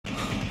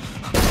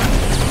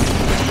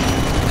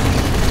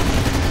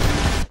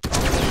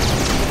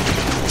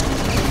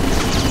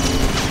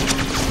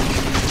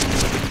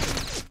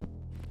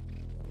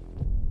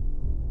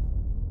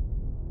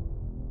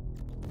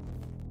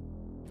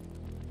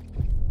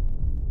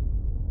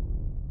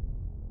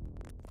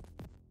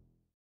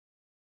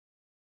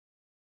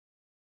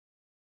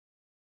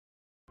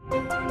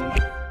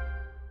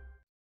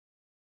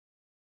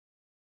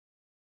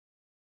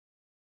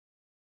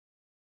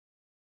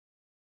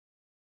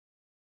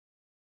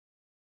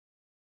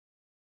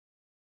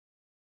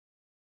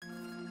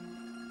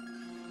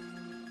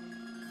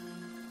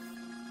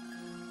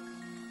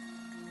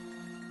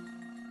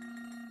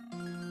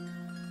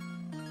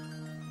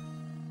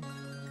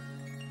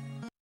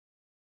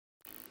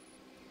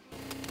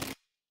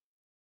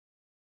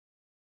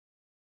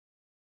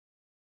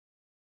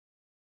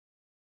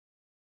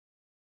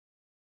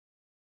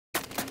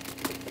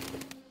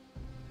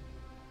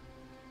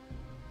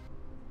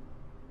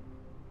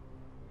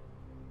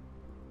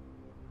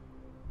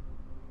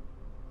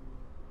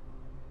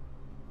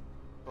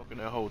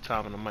That whole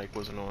time and the mic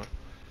wasn't on.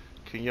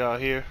 Can y'all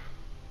hear?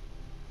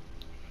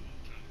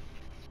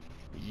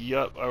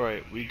 Yup,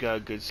 alright, we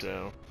got good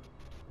sound.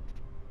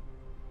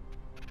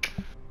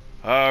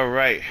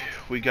 Alright,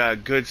 we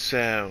got good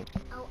sound.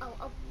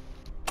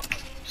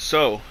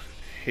 So,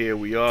 here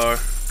we are.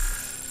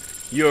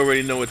 You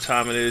already know what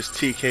time it is.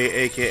 TK,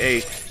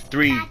 aka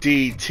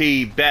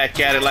 3DT, back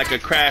at it like a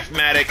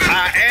craftmatic.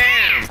 I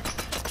am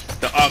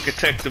the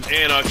architect of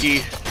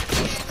anarchy,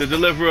 the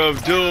deliverer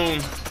of doom,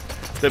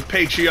 the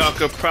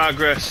patriarch of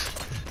progress,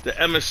 the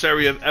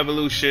emissary of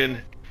evolution.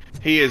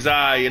 He is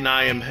I and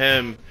I am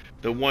him,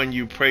 the one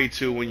you pray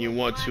to when you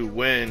want to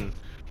win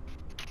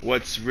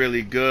what's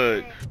really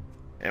good.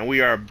 And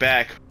we are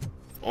back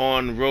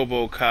on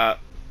Robocop,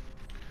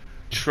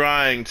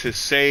 trying to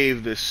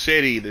save the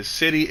city. The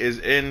city is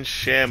in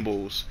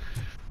shambles.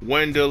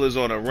 Wendell is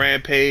on a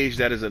rampage.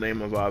 That is the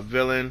name of our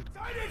villain.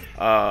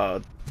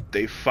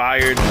 They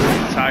fired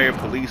the entire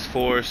police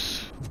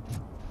force.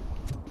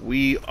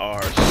 We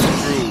are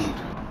screwed.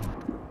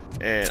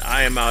 And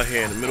I am out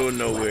here in the middle of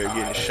nowhere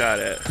getting shot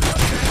at.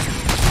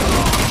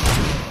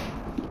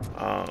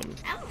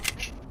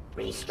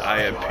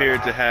 I appear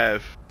to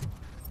have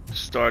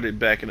started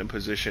back in a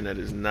position that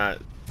is not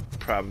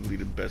probably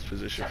the best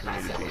position for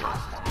me to be in.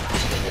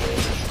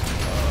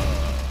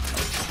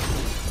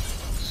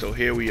 So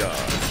here we are.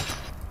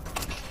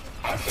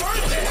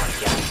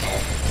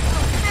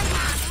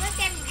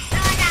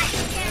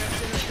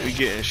 We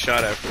getting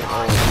shot at from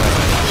all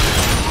sides.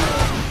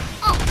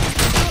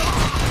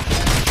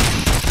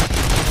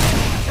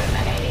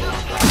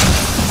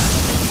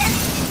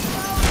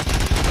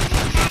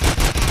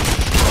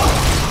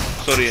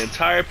 So the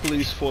entire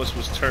police force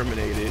was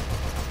terminated.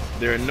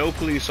 There are no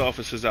police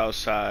officers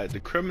outside. The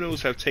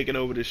criminals have taken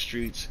over the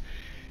streets.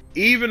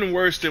 Even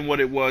worse than what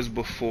it was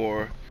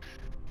before.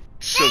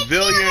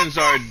 Civilians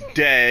are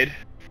dead.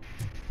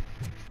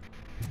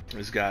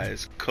 This guy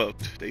is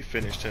cooked. They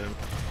finished him.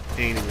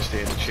 He ain't even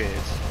stand a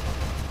chance.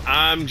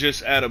 I'm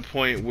just at a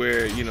point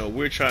where, you know,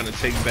 we're trying to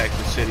take back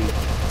the city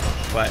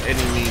by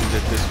any means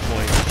at this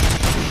point.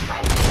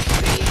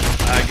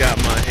 I got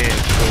my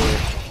hands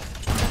full.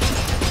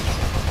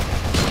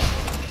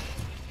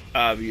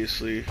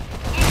 Obviously.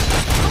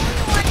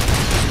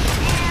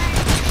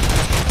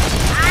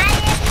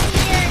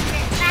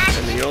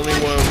 And the only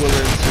one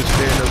willing to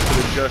stand up for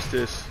the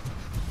justice,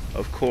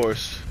 of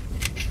course,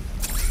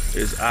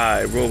 is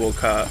I,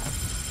 Robocop.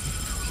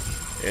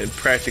 And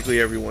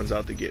practically everyone's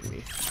out to get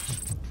me.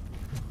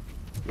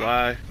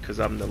 Why? Because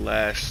I'm the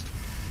last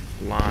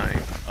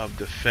line of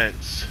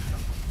defense.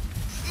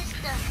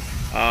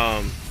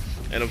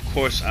 And of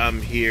course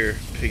I'm here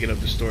picking up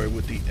the story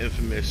with the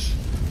infamous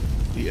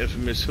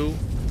who?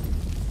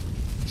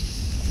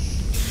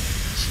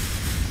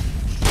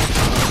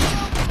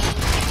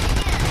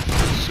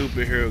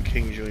 Superhero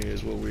King Jr.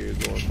 is what we're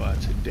going by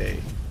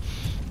today.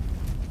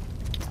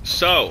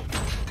 So,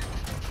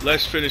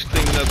 let's finish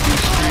cleaning up these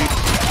streets.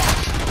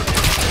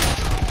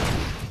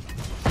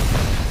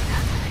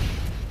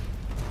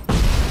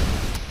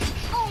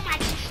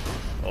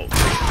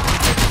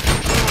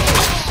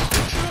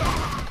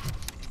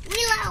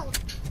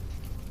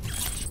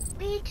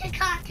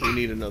 We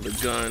need another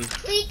gun.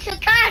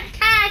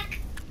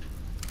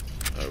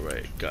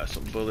 Alright, got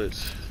some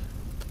bullets.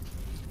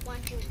 1,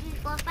 2, 3,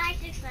 4, 5,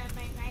 6, 7,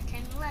 8, 9,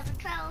 10, 11,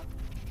 12.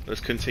 Let's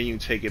continue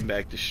taking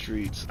back the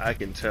streets. I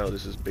can tell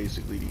this is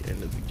basically the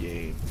end of the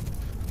game.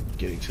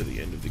 Getting to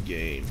the end of the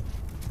game.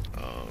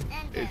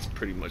 It's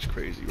pretty much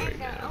crazy right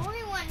now. The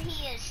only one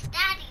he is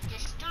Daddy, the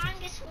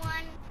strongest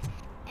one,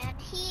 and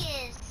he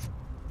is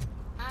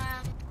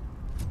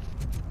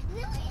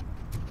really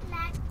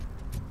not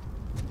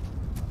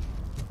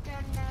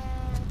gonna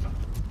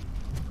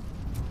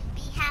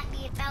be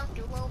happy about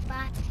the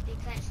robots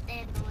because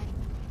they're annoying,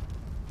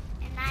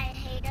 and I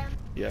hate them.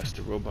 Yes,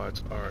 the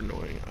robots are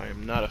annoying. I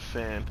am not a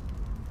fan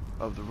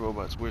of the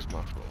robots. Where's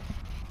my phone?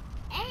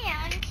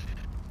 And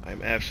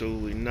I'm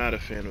absolutely not a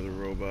fan of the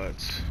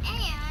robots.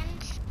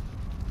 And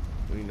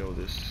we know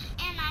this.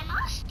 And I'm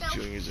also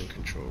Junior's in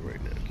control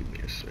right now. Give me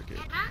a second.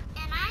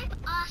 And I'm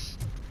also,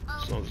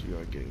 as long as we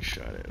aren't getting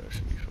shot at, I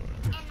should be fine.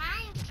 And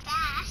I'm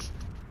fast.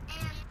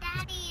 And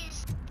Daddy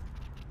is.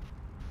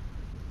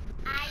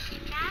 I do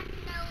not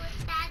know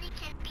if Daddy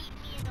can beat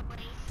me in the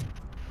race.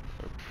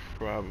 I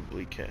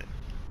probably can.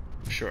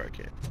 I'm sure I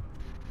can.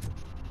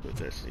 But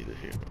that's neither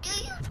here nor there. Do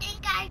you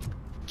think guys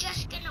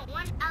just gonna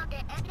run out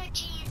of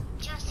energy and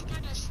just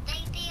gonna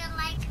stay there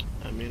like?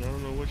 I mean, I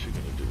don't know what you're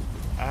gonna do.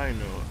 I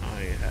know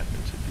I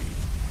happen to be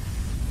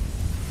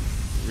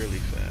really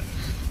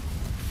fast.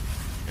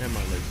 And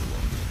my legs are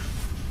longer.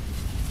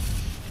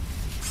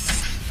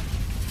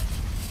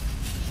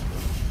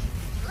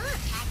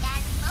 Look, I got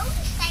a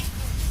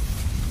motorcycle.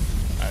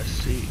 I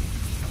see.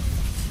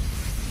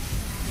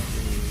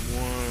 Give me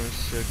 1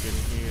 second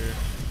here.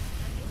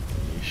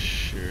 Let me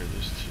share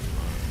this to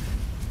my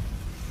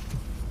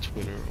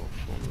Twitter, or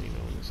formerly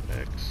known as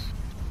X.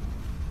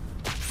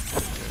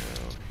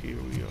 Now,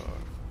 here we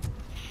are.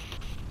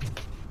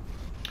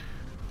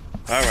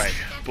 Alright,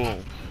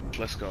 boom.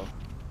 Let's go.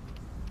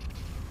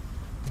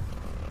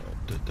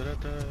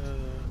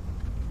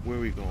 Where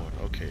are we going?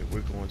 Okay,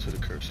 we're going to the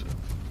cursor.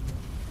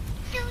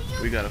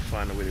 We gotta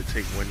find a way to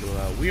take Wendell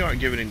out. We aren't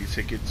giving any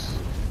tickets.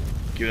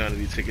 Giving out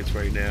any tickets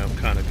right now. I'm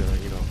kind of gonna,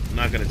 you know, I'm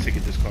not gonna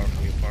ticket this car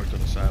from being parked on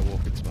the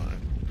sidewalk. It's fine.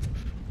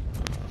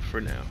 For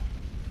now.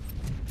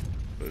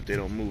 But if they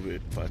don't move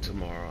it by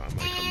tomorrow, I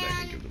might come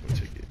back and give them a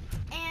ticket.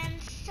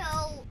 And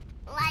so,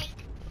 like...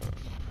 Let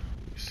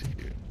me see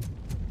here.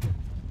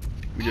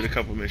 We did a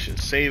couple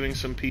missions saving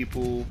some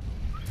people.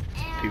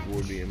 People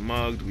were being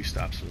mugged. We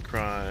stopped some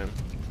crime.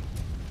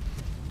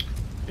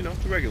 You know,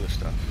 the regular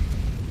stuff.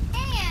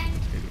 And...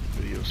 In the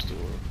video store.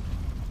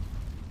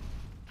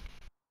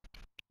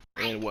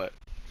 And what?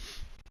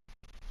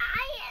 I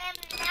am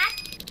not,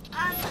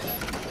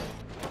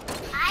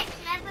 I've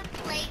never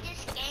played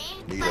this game.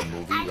 Need a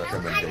movie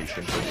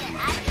recommendation for the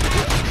I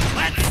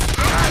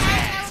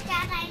know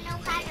that I know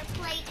how to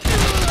play this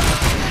game.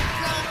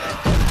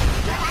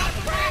 But I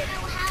do not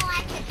know how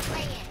I can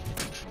play it.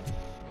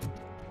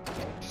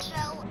 So,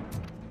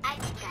 I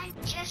think I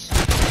just...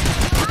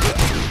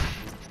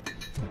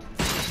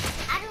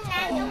 I do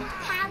not know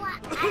how I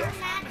do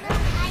not know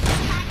how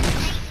to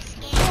play this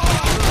game. Do you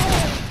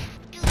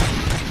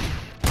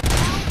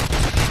know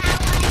how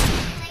I can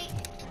play?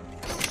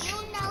 Do you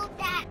know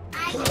that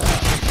I can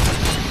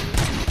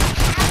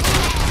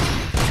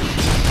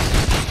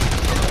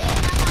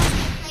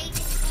play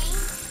this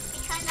game?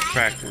 Because I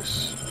Practice.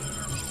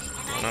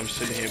 And I'm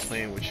sitting here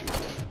playing with you.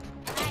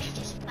 I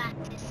just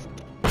practice.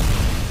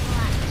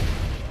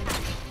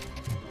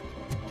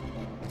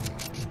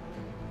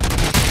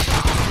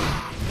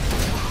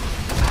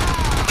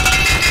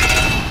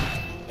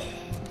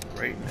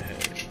 Right in the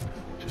head.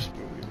 Just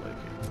where we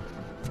like it.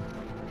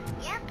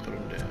 Yep. Put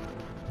him down.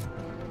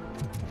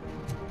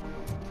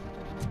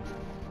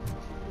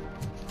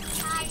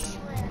 I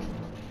swear,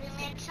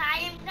 Villains, I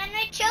am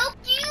gonna choke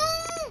you!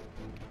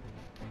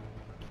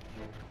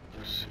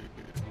 Let's see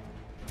here.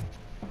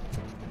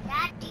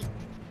 Daddy.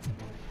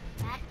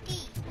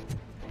 Daddy.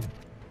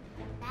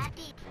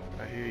 Daddy.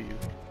 I hear you.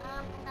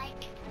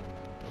 Like,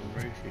 I'm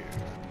right here.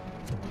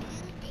 you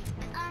think,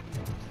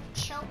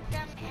 choke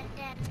them and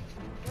then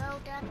throw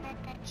them and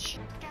then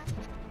shoot them?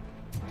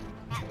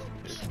 That would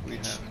be If we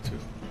have to.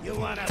 You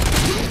wanna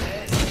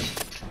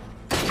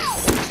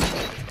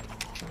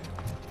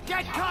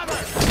get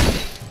cover!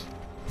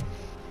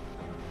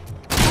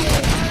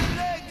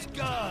 Legs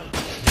gone!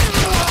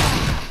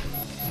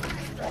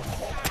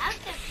 I was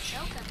gonna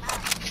choke them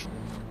out.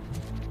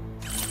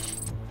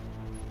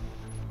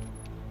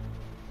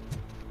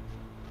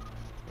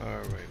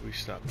 Alright, we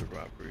stopped the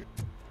robbery.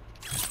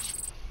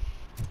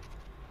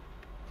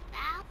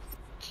 Now,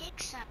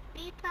 kick some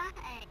people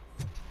and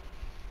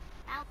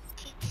now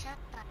kick some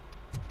butt.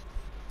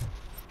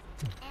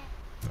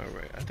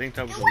 Alright, I think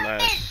that was The the weapon!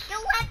 last. The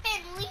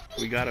weapon!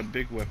 We got a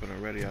big weapon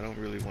already. I don't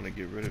really want to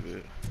get rid of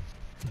it.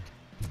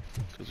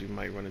 Because we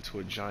might run into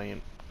a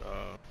giant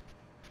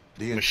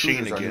The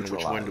machine intruders are again,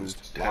 which Wendell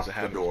neutralized. has a Lock the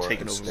habit door of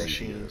taking and over stay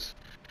machines.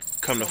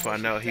 Come to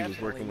find out, he was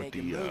Definitely working with make a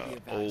the movie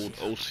about old you.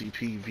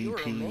 OCP You were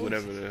VP, amazing.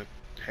 whatever the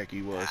heck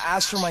he was.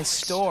 As for my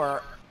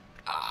store,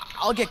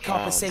 I'll get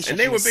compensation And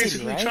they from were the city,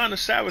 basically right? trying to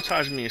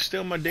sabotage me and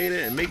steal my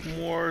data and make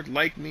more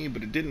like me,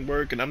 but it didn't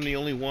work, and I'm the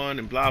only one,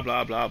 and blah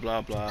blah blah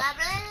blah blah. Blah, blah,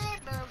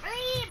 blah, blah, blah,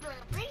 blah,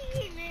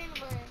 blah,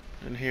 blah.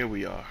 And here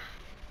we are.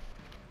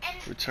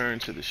 And, Return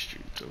to the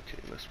streets. Okay,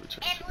 let's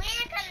return and to the we're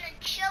streets. gonna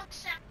choke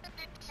some of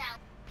them out.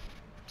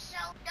 So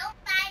don't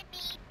mind me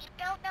if you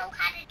don't know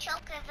how to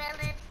choke a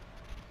villain.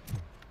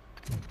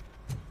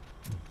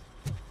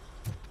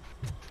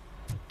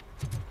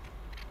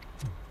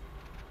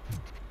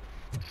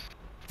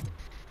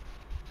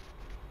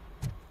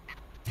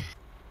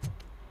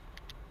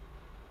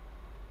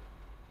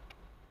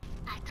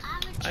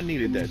 I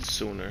needed that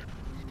sooner.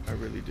 I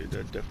really did.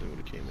 That definitely would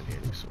have came in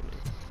handy sooner.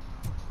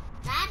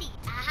 Daddy,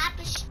 I have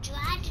a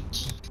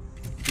strategy.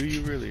 Do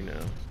you really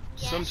now?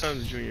 Yes.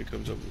 Sometimes Junior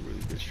comes up with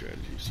really good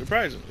strategies.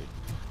 Surprisingly.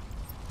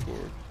 For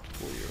a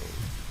 4-year-old.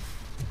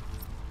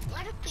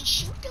 What if we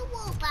shoot the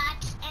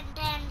robots and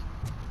then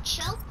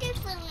choke the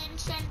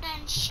villains and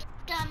then shoot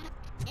them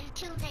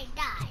until they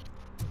die?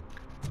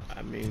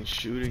 I mean,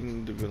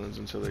 shooting the villains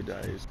until they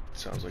die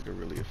sounds like a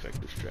really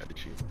effective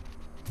strategy.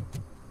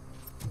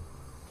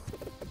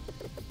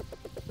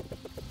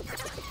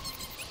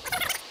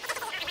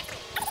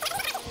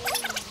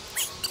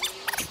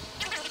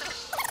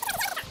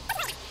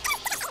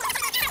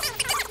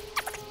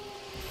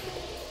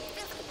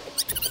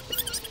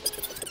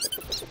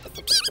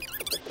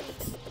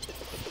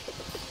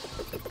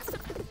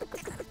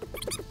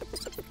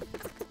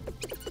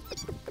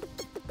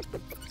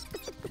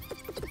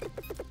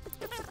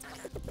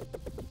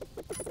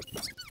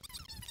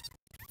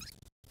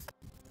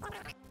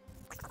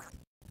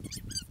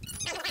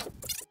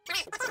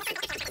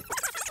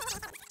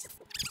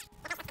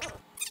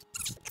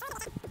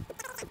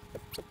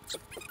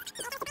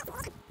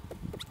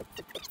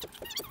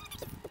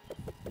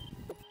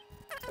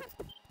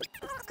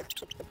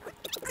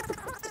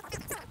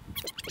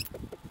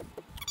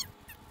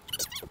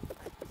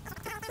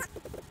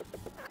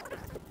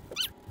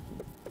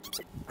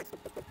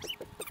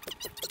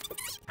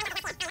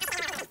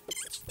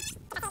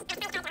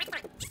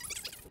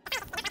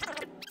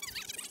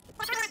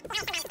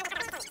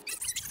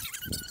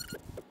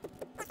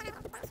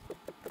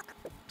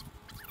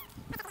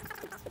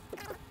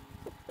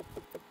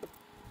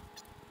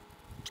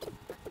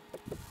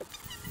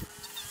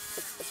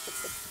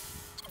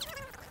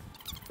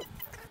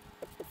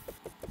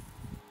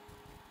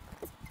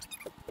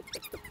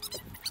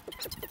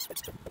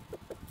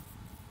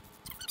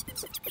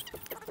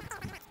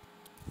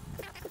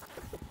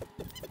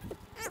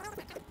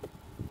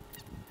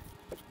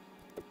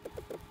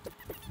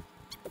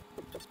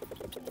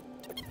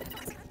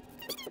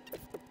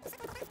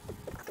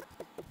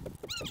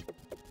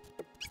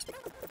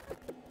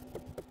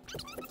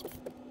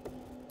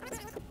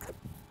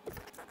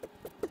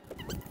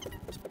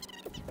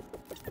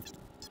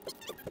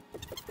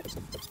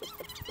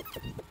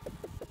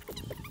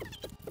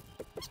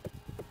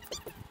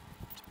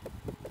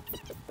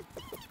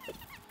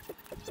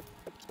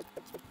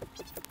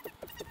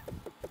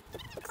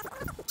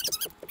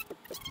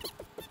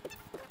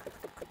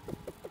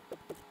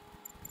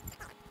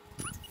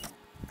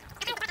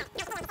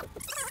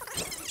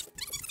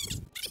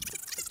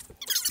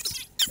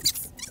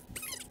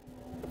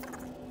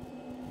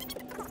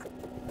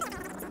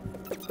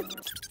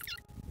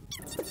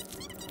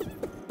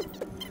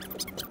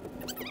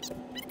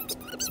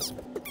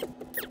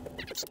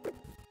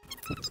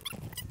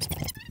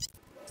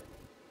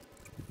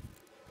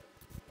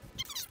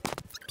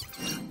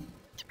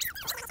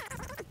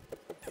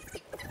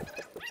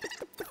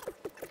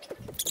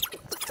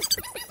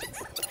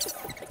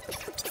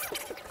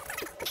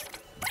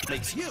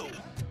 It's you.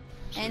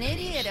 An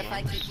idiot if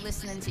I keep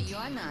listening to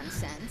your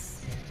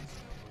nonsense.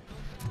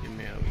 Get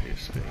me out of here,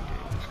 spinning game.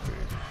 That's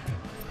crazy.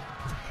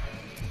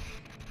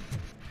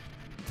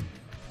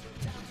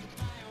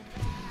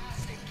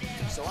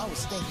 So I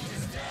was thinking,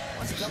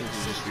 let's jump Seems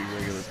to just be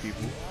regular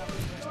people.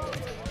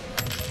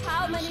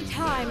 How many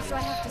times do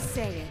I have to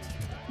say it?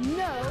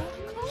 No.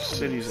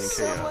 City's in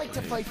Some chaos. like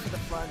to fight for the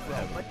front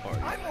row, but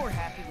I'm more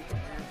happy with the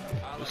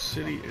rear. The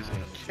city is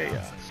in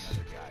chaos.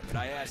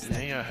 And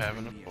they are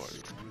having a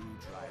party.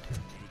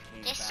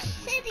 The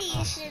city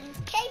is in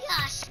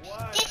chaos.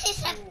 This is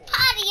a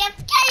party of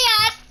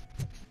chaos.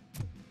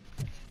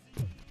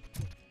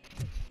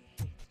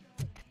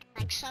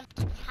 Like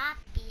something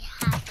happy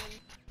happened,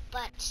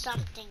 but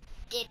something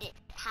didn't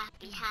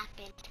happy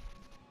happened.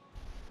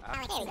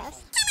 There he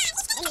goes.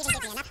 Didn't even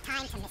give me enough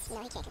time to miss.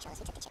 No, he can't control us.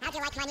 He took the chip. How do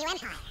you like my new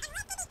empire?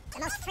 The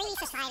most free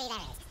society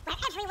there is, where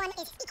everyone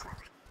is equal.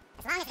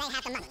 As long as they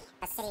have the money.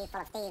 A city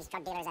full of thieves,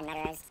 drug dealers, and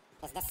murderers.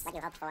 Is this what you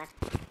hoped for?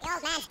 The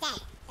old man's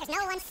dead. There's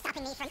no one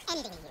stopping me from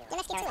ending you.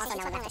 There's also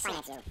no one left to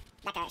finance you.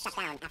 Becca shut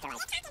down afterlife.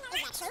 Is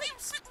that true?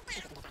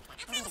 You can get back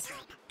to that. Another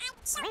time.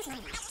 Where's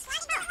my life?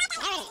 Oh, there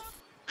it is.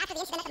 After the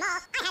incident at the mall,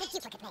 I had a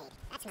duplicate made.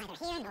 That's neither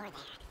here nor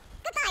there.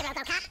 Goodbye,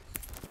 Robocop.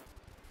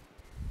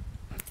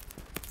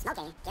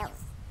 Smoking kills.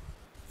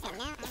 So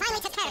now you finally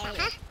took care of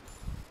it, huh?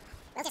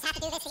 We'll just have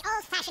to do this the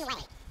old-fashioned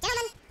way.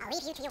 Gentlemen, I'll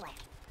leave you to your work.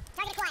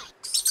 Target acquired.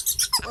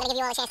 I'm gonna give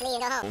you all a chance to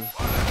leave and go home.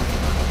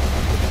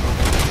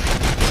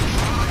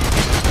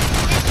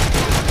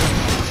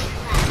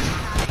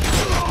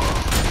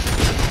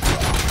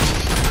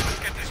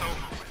 Get this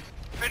over with.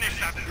 Finish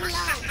that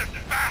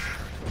persistent bastard.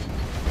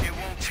 It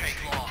won't take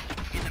long.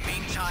 In the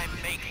meantime,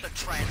 make the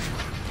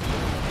transfer.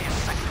 Only a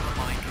second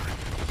reminder.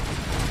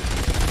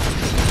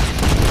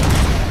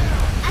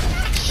 I'm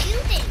not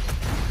shooting.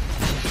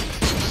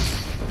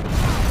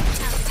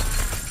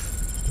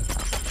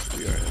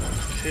 We are in a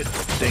pit of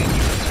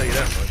danger, I'll tell you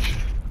that much.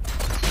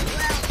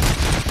 Well,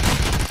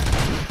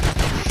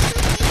 a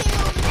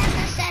superhero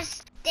never says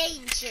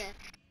danger.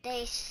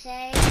 They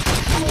say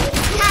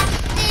Captain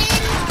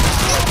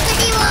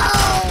Superhero.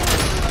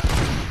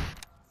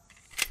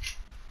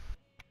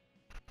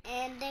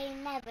 And they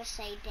never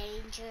say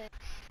danger.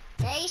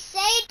 They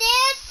say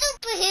they're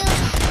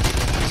superheroes.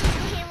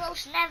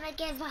 Superheroes never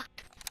give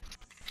up.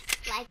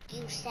 Like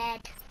you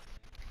said.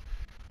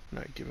 I'm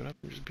not giving up,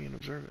 I'm just being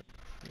observant.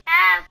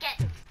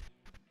 Okay.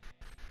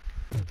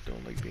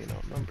 Don't like being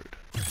outnumbered.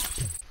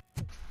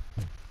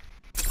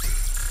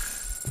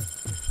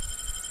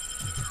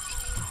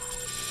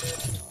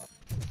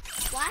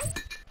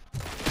 What?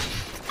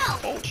 Oh.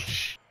 Oh,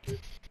 shh. If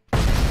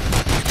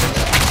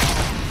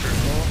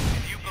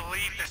you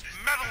believe this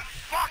metal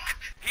fuck,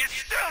 he is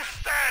still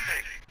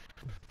standing.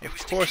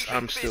 Of course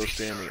I'm still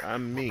standing.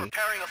 I'm me.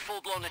 Preparing a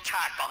full-blown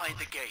attack behind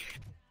the gate.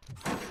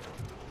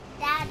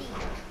 Daddy,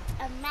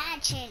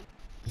 imagine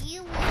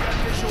you were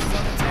Officials on the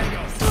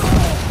tango.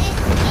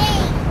 this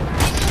game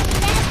and you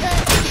never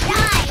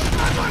died.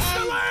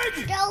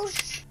 And those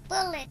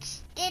bullets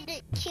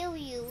didn't kill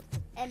you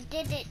and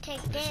didn't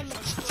take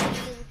damage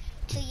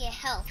to your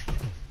health.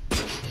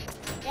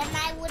 Then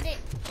I wouldn't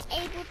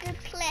able to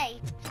play.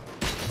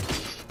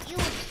 You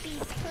would be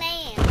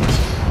playing.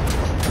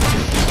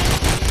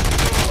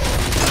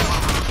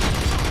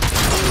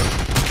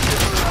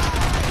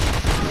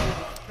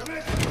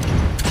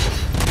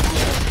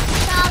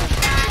 Sorry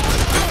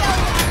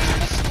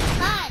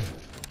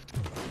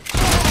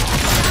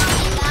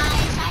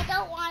guys, I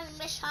don't want to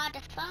miss all the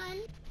fun.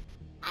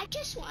 I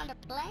just want to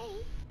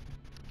play.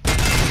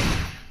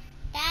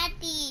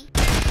 Daddy.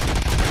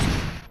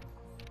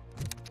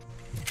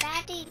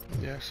 Daddy.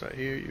 Yes, I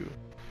hear you.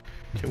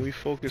 Can we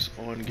focus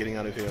on getting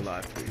out of here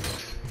alive,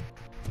 please?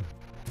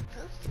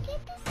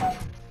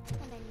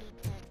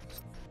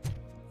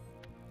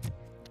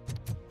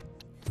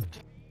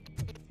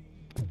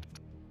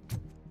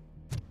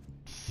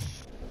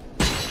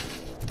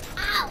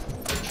 Ow!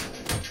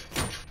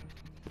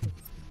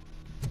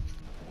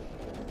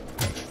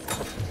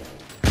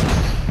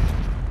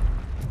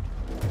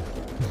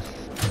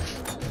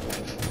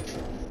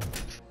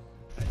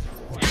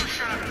 You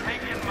should have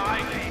taken my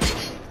lead.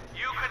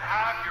 You could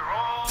have your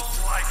own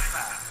life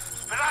back.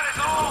 But that is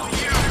all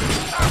you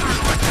ever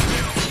like to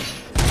do.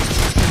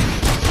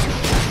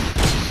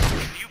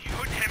 You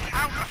put him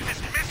out of his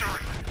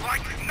misery,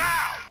 like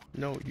now.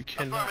 No, you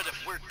cannot. Affirmative,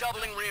 we're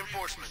doubling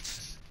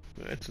reinforcements.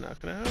 That's not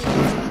gonna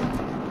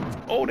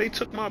happen. Oh, they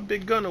took my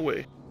big gun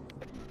away.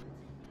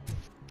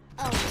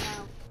 Oh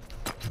no.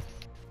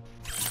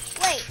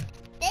 Wait,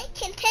 they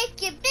can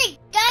take your big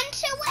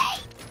guns away?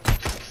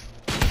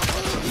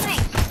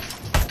 Wait.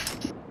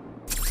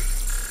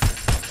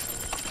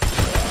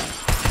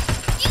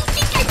 Do you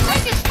think I'm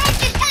going to snipe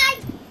this guy?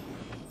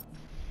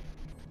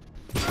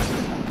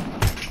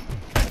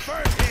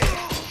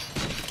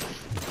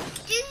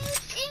 Do you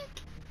think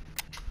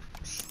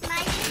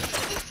sniping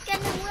is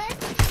gonna work?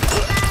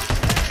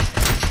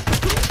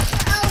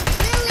 Oh,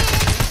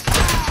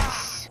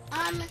 villains!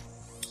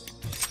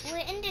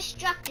 We're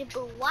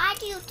indestructible. Why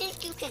do you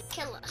think you can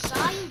kill us?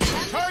 Are you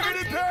done?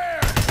 Targeted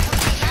pair!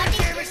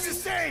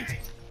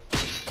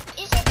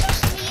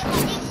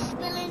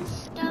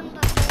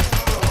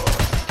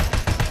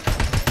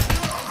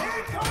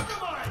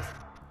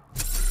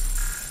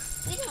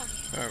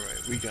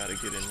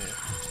 get in there.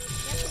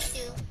 Yep, we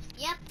do.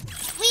 Yep.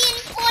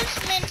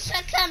 Reinforcements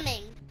are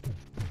coming.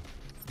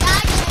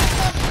 Dodge the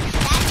bullets.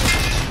 That's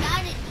what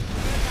started me.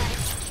 But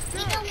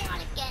we don't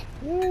want to get hit.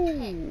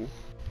 Woo!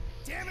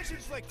 Damage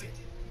inflicted.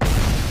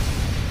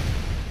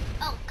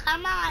 Oh,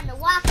 come on.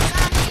 Walk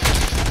on it.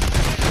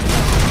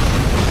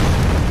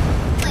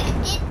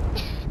 Wait,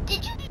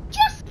 did you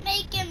just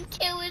make him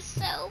kill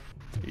himself?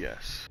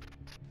 Yes.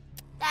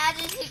 That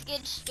is a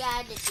good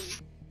strategy.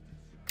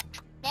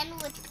 Then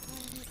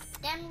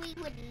we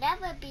would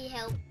never be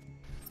helped.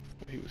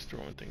 He was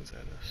throwing things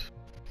at us.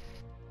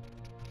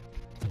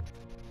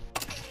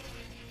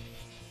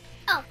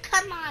 Oh,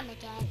 come on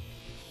again.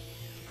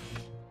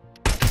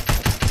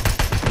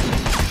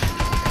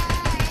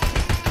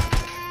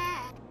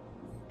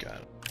 Got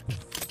him.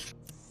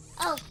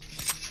 Oh,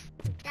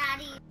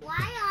 Daddy,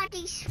 why are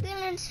these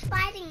villains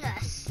fighting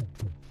us?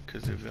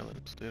 Because they're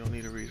villains. They don't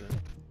need a reason.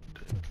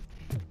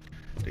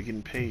 They're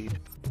getting paid.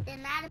 They're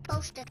not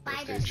supposed to That's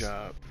fight their us.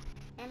 job.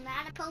 They're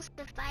not supposed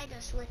to fight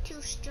us. We're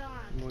too strong.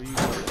 Well, you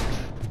know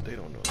that. They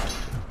don't know that.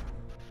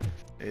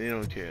 And they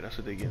don't care. That's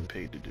what they're getting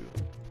paid to do.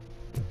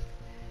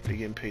 They're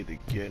getting paid to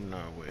get in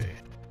our way.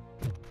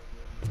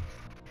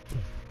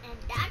 And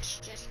that's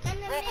just gonna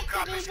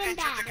Robocop make has it even entered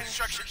the better.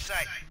 construction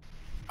site.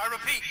 I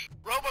repeat,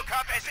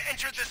 Robocop has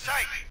entered the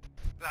site.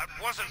 That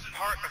wasn't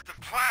part of the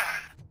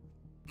plan.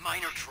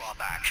 Minor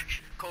drawback.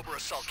 Cobra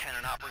assault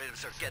cannon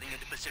operatives are getting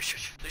into position.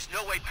 There's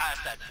no way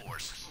past that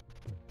force.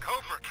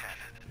 Cobra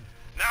cannon?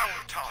 Now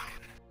we're talking.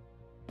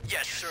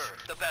 Yes, sir.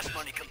 The best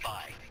money can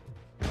buy.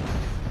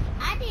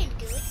 I didn't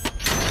do it.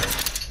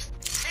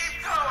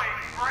 Keep going,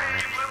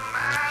 brave little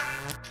man.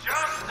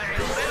 Just a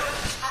little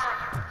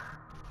further.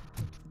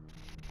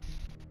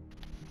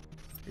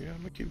 Yeah, I'm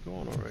gonna keep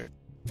going, alright.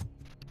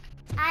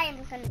 I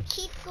am gonna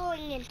keep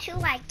going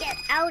until I get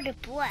out of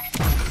breath.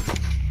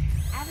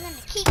 I'm gonna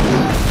keep going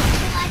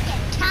until I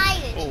get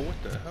tired. Oh,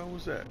 what the hell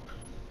was that?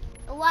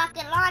 A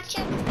rocket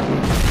launcher?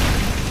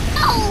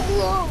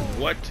 Oh!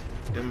 What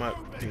am I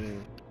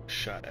being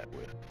shot at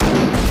with?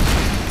 Damn.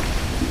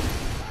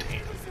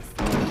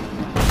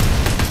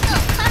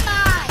 Oh, come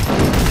on!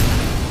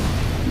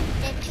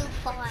 They're too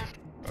far.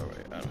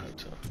 Alright, I don't have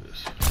time for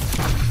this.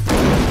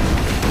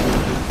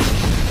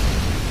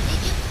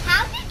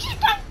 How did you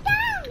jump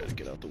down? Gotta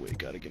get out the way,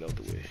 gotta get out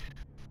the way.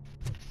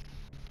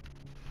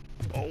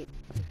 Oh.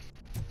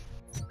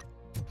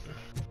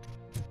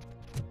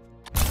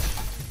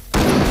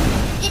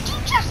 Did you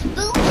just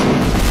boot?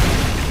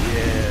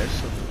 Yeah,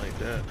 something like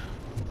that.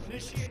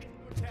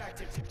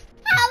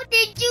 How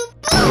did you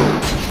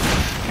boot?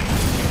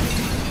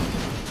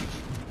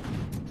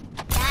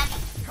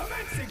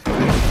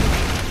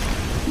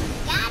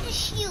 Gotta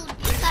shoot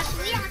because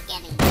we are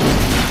getting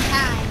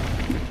time.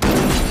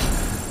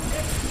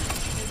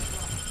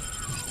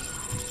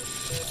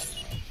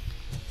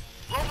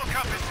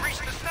 Robocop has reached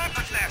the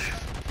sniper's nest.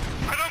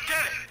 I don't get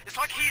it. It's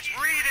like he's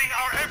reading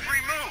our every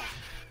move.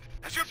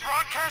 Has your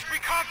broadcast been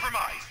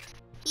compromised?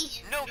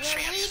 He's No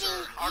chance,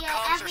 sir. Our your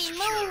comms are every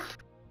secure. move.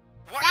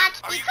 What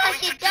That's are you because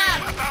going you're to do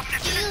dumb. about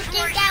this Do you think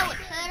situation? that would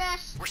hurt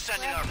us? We're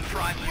sending our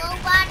prime unit.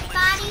 Robot Police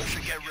bodies?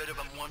 should get rid of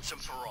him once and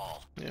for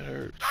all. It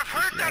hurts. I've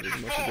heard It's that not as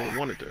much as before. they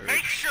wanted to hurt.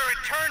 Make sure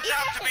it turns It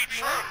out to be doesn't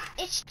true. hurt.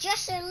 It's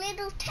just a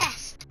little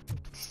test.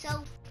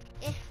 So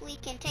if we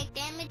can take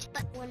damage,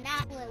 but we're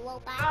not, we're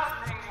robots.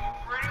 Nothing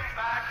will bring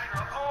back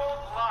your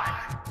old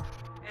life.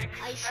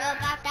 Are you sure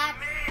about that?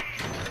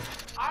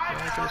 You're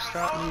not gonna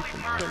stop me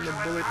from putting the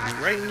bullet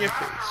right in your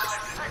face.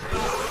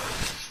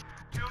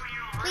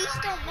 Please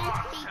don't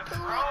make me do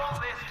it.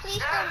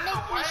 Please don't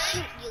make me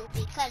shoot you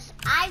because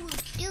I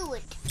will do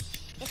it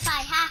if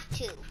I have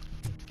to.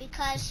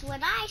 Because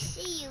when I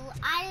see you,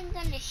 I am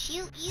gonna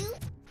shoot you.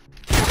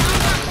 But I'm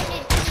not gonna do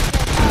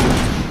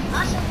the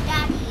also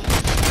Daddy is.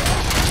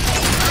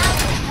 I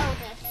was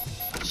older.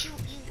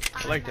 Shoot you. I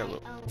like that on my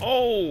little.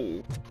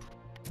 own. Oh!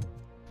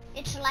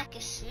 It's like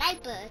a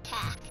sniper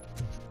attack.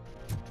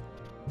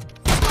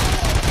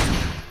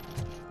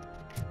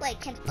 Wait,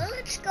 can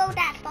bullets go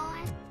that far?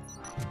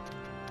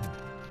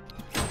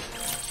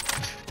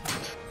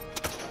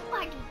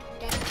 Why do you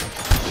do that?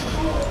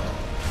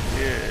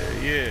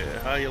 Yeah, yeah.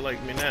 How you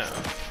like me now?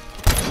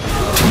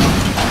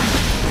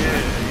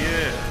 Yeah,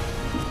 yeah.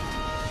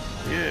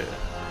 Yeah.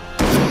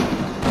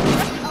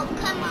 Oh,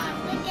 come on,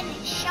 we're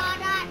getting shot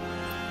at.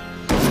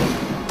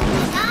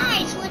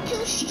 Guys, we're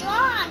too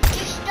strong.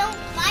 Just don't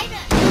fight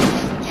us.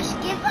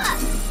 Just give up.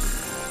 Do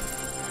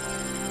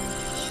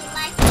you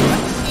like what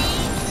I'm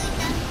saying,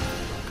 Luda?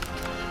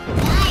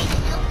 Guys,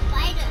 don't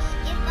fight us.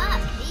 Give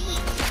up,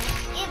 please.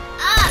 Give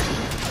up.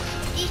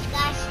 These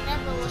guys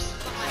never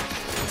respond.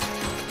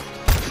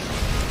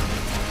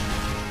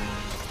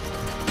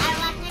 How you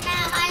like me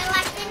now? How you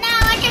like me now?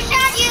 I just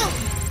shot you.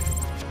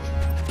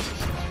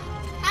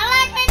 How you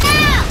like me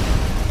now?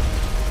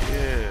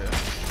 Yeah.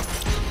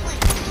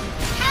 Wait.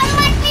 How you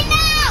like me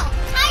now?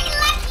 How you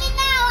like me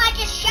now? I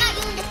just shot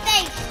you in the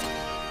face.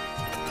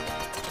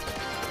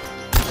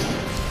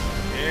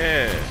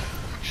 Yeah.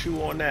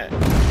 Chew on that.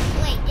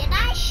 Wait, did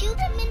I shoot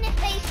him in the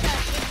face or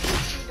did you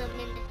shoot him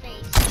in the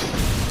face?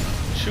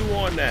 Chew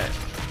on that.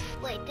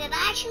 Wait, did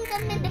I shoot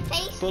him in the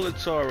face?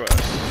 Bullets are us.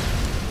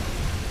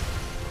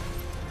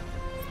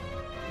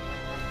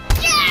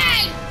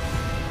 Yay!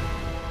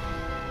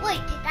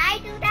 Wait, did I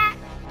do that?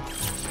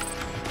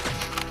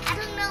 I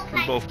don't know if We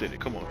I... both did it.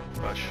 Come on,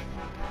 Rush.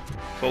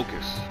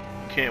 Focus.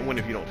 You can't win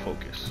if you don't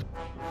focus.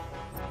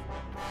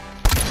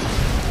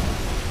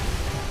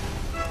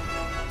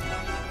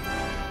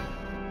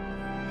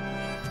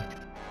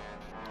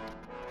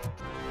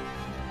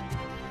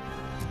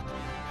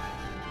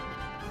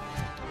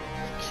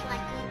 Looks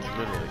like we got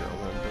Literally got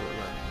one bullet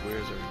left.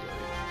 Where's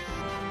everybody?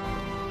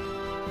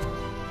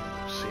 I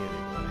don't see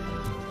anyone.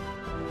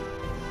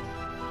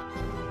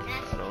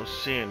 I don't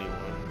see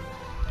anyone.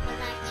 But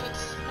I could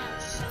smell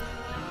someone.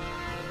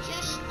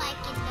 Just like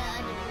in the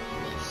other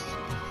movies.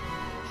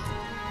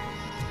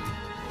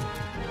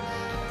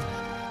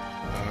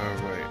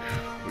 Alright,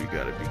 we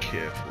gotta be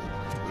careful.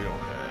 We don't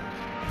have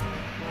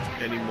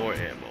any more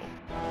ammo.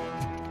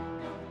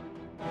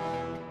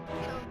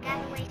 So that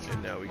way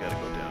And now we gotta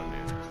go down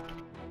there.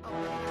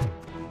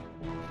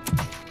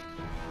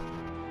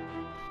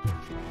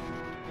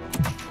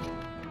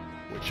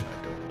 Which I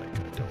don't like.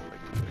 I don't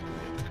like the way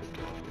the game cooked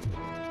up.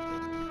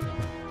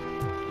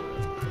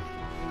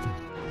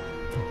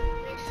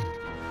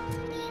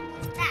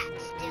 that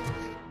still.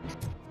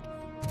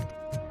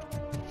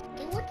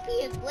 It would be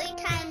a great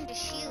time to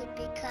shoot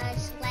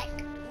because,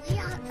 like, we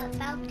are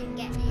about to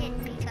get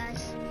hit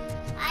because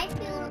I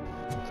feel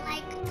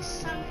like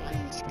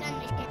someone's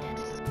gonna hit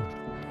us.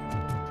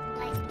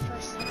 Like,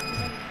 for some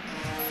reason.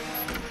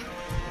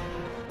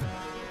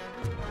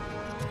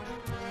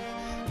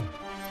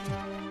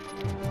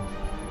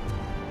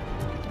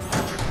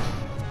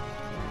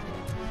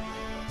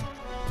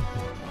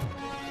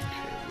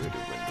 Okay, where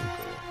did window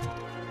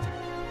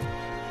go?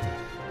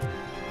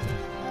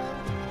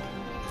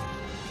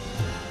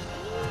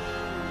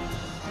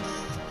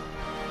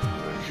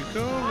 Where'd you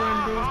go,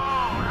 Wendell?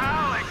 Oh,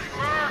 Alex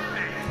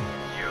Murphy!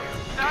 You've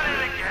done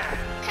it again!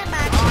 Come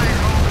on. I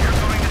hope you're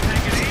going to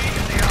take it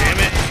easy on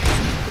Damn it!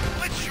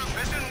 Let's shoot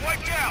this and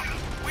wiped out!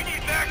 We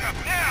need backup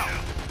now!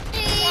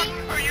 What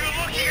are you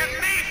looking at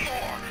me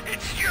for?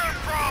 It's your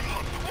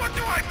problem! What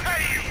do I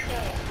pay you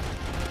for?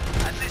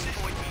 At this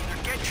point, either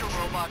get your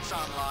robots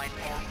online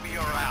or we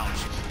are out.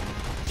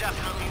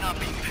 Definitely not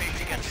being paid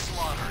to get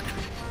slaughtered.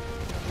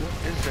 What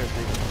is that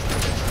thing?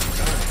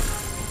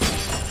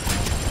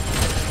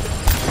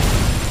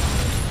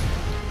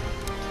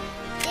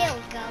 There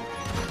we go.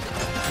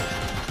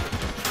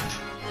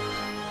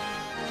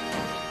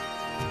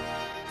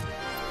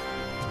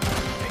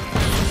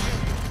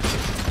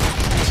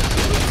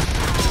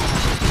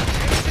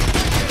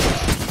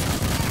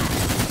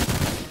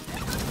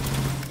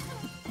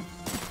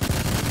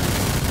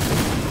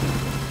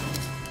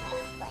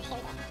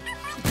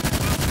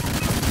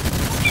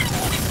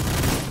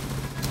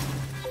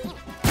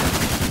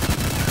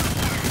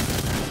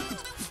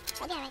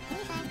 I'll be alright. You'll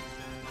be fine.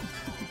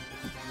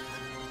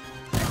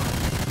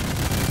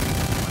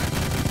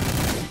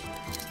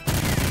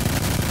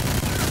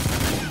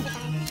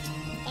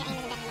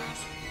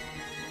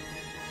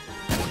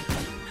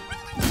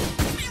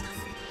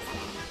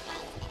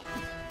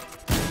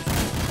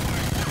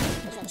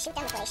 Shoot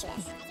them before they shoot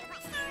us.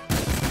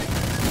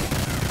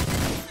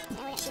 No,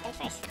 we're gonna shoot them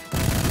first.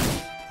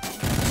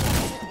 Shoot them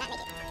first, we will not make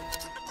it.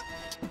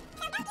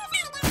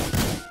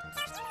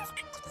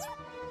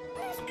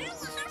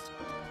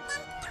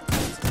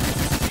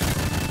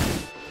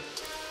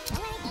 Don't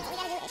worry, all we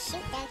gotta do is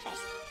shoot them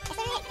first. That's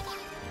what it is.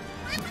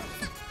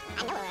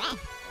 I know where we're at.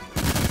 We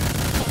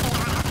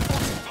gotta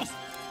shoot them first.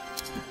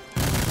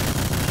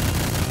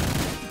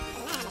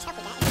 Doesn't matter how much help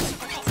we got, we shoot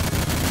them first.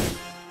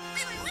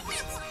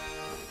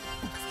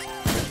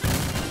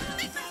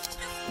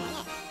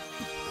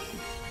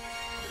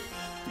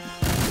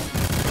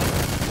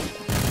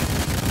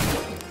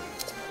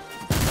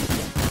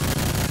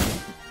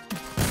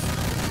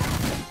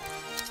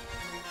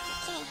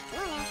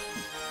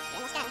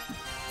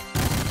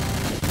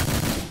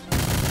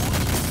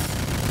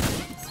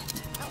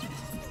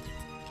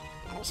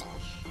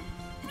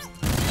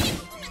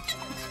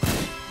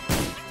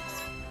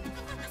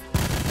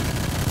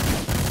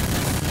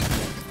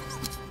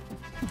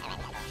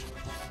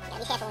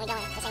 Careful when we go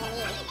in. This ain't gonna be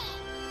easy.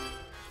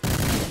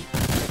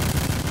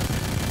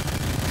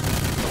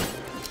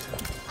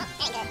 Oh,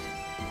 that ain't good.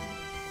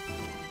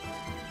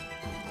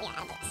 We are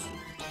out of bullets.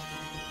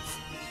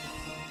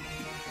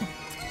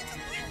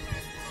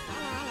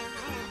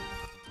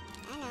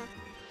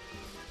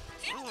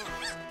 I know.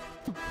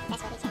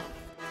 That's what we can.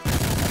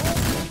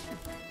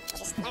 We'll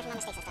just learn from our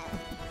mistakes and stuff.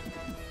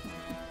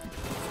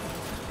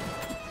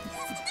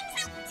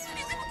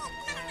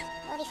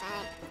 We'll be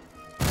fine.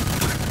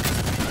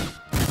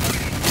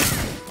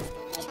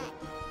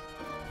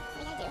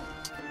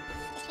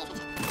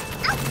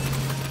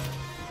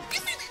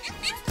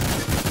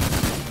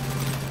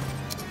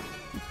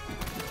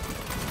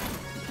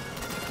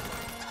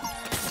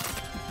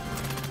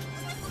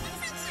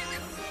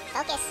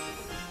 Focus.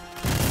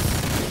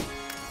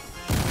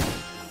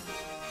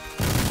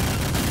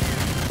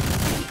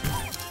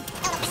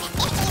 Oh, don't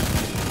press that. Damn it.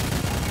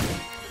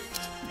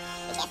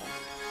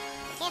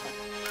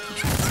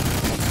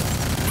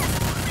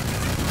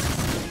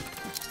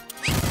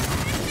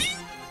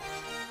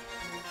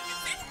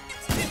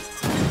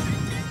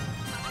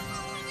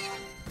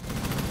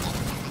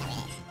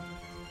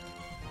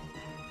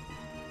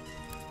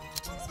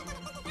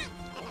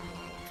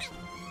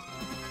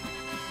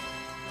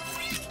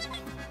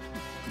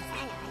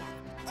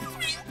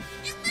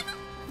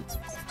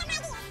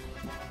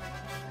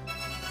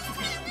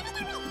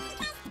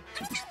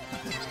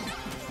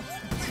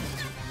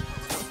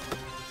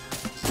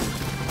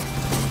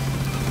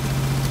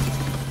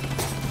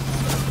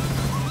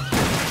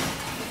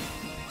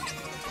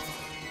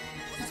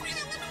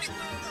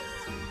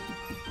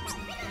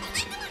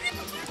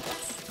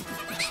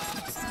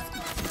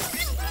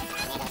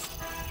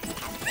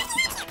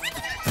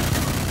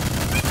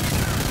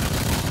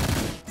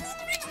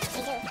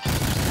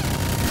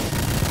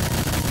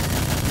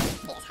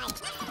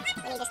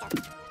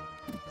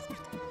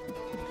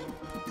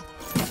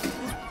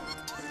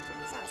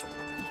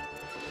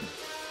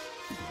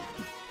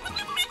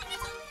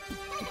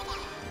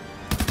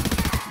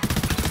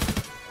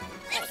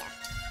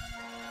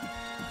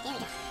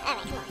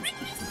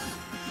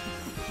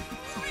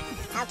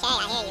 Okay,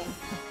 I hear you.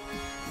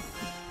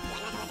 You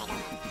are not gonna let that go,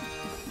 though.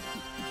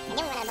 And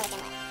then we went on a bullet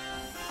then what?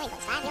 How many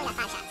bullets? 5? We only got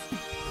 5 shots.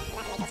 We're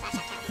not gonna make those 5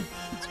 shots count.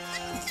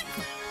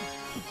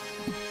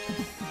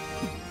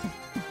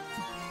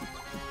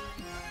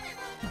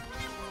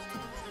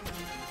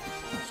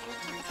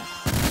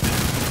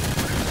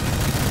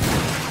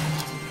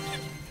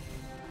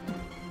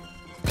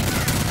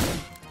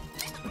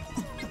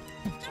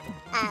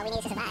 We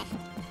need to survive.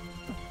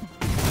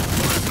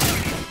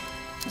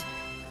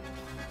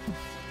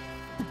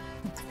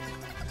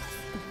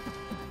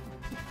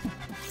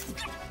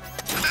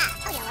 Ah!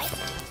 Oh, no worries.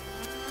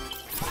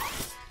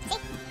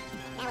 See?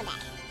 Now we're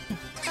back.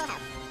 Full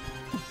health.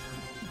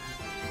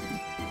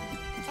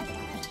 Something's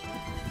going on.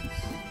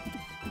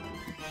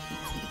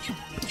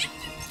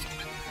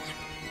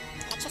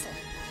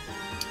 Electricity.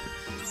 Yeah, something like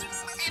that. It's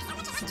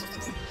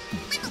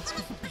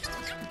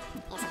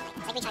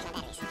like recharging my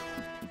batteries.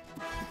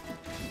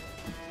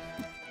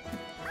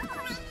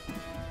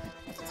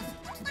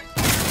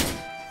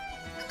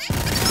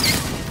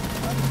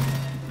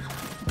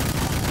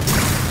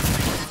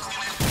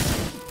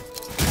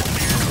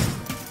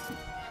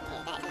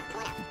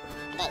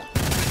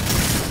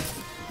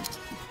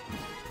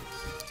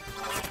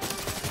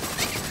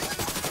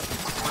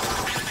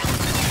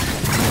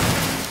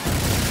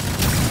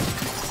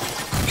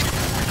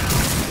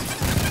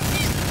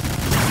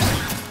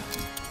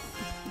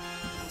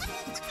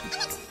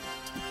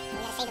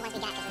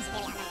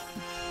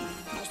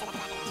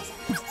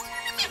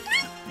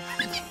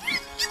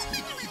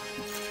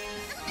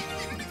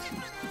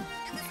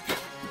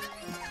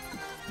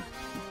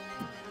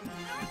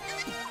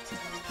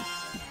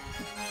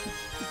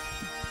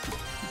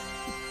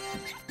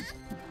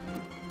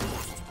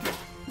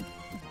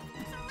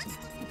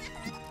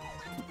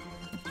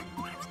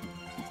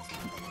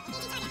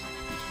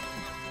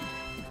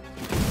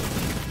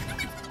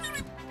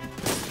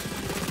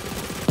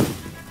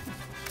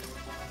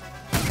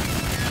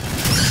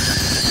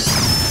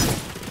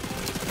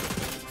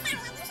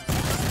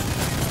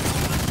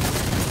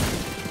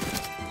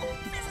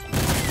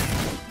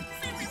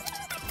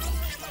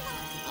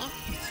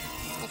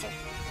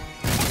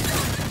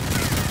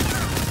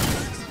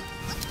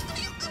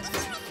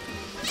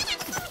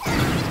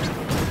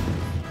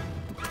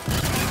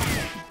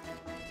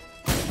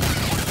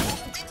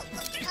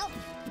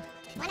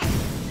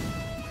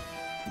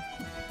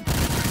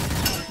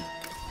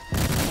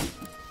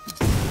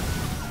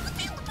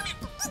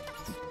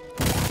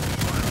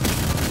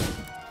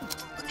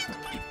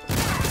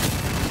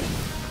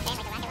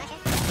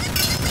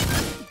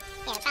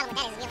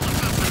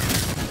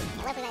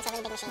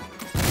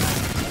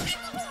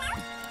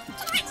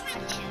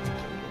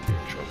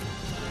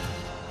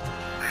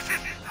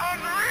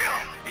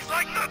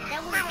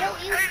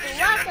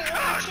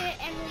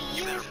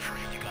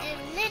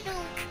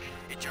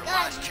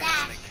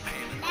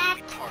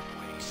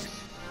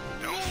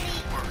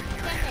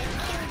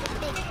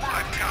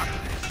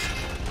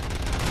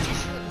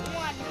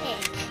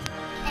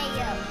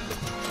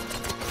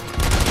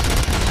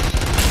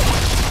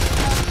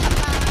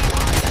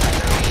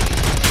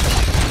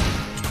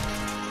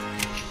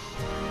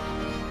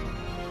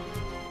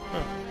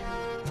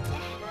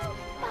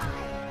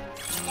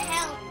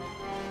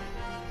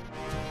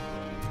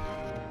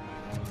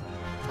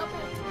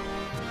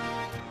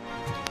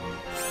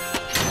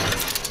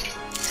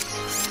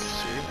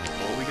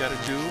 gotta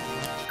do,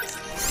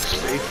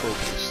 stay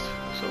focused.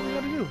 That's all we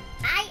gotta do.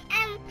 I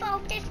am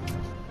focused.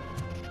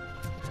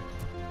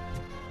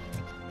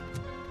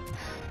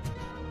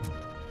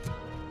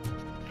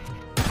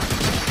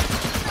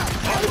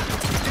 Oh,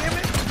 damn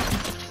it!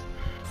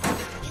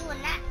 You were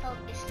not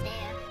focused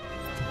there.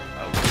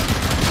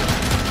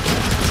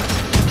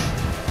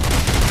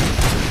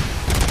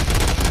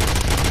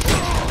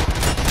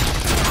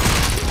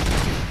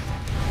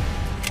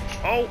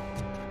 Oh!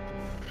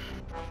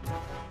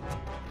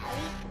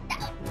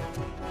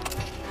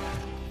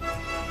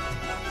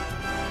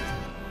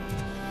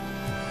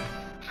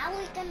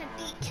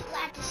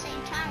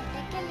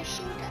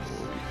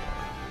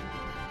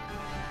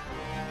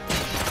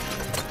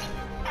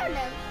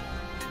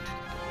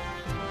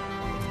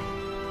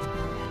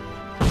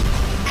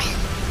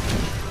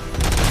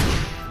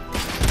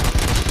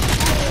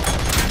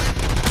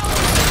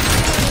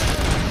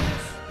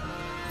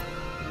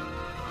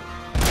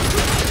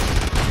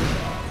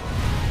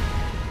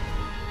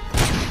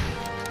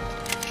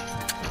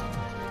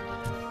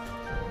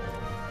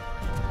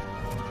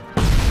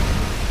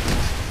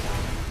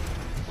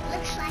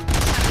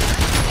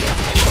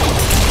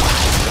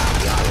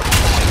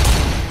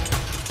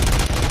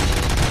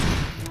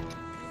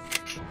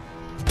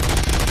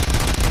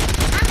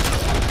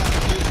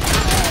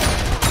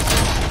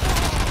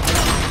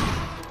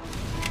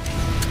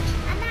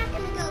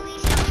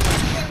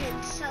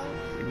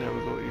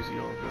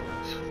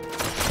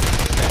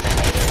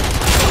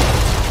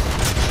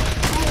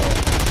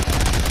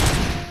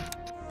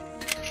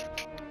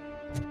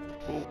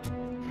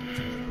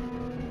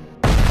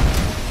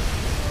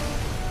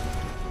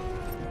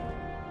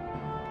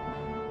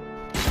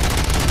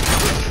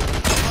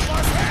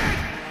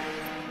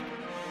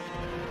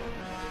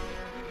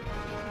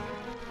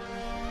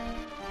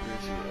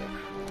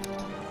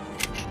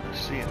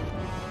 see him.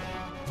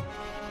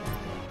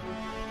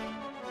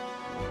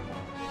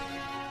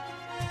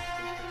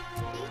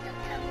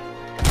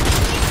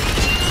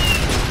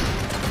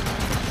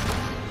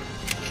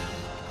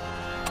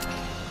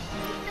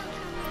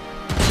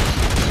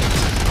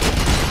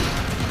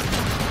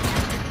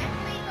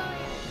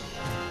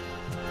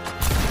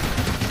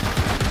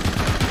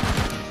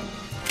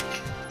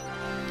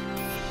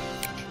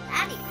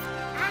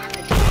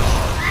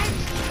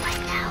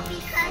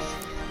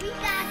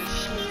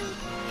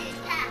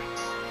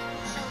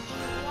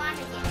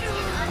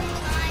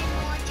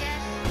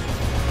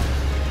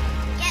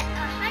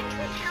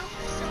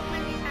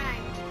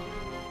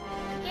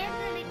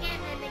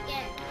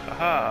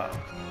 Haha.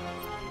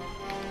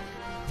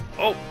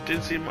 Oh,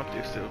 didn't see him up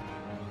there still.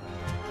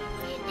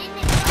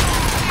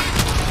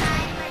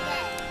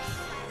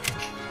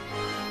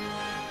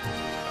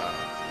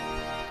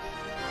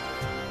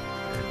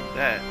 And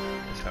that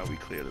is how we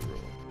clear the room.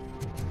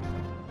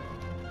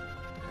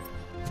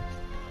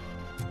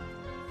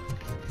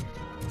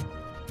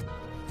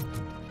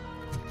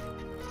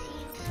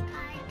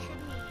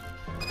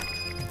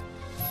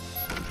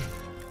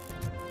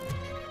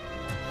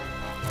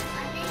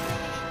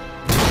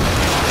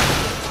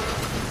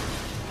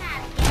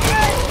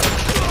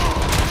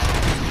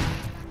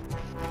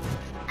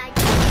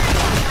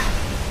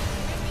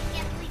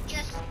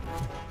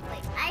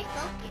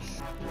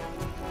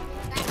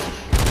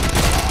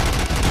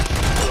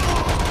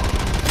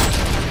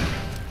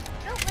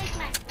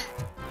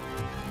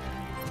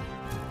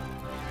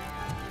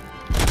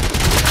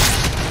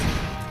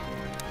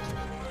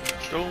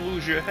 Don't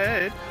lose your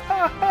head.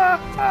 Ha ha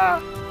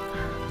ha.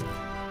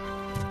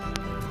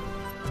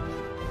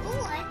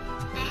 Or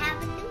I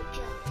have a new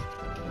joke.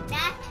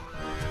 That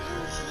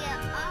lose your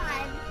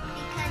arm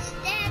because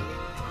then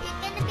you're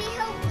gonna be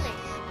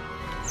hopeless.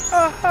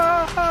 Ha ha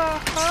ha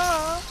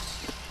ha.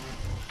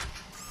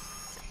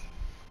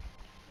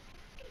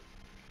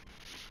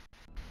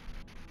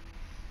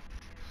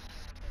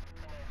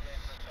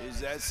 Is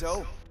that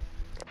so?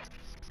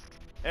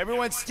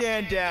 Everyone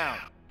stand down.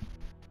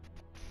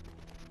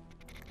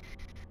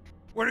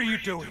 What are you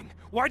doing?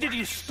 Why did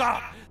you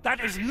stop?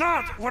 That is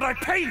not what I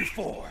paid you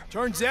for!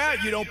 Turns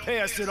out you don't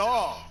pay us at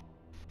all.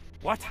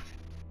 What?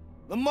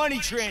 The money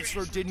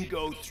transfer didn't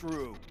go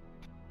through.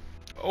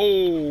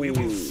 Oh. We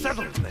will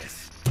settle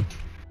this.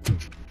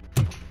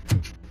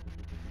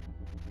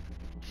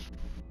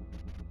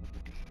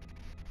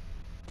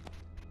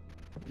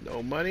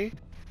 No money?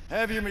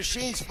 Have your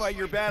machines fight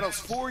your battles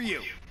for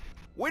you.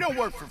 We don't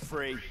work for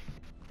free.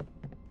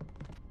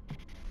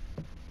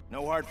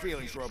 No hard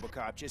feelings,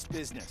 Robocop, just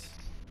business.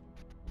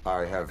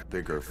 I have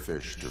bigger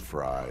fish to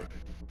fry.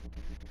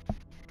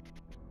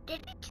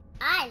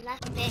 I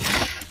left this.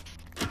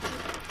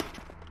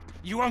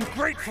 You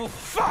ungrateful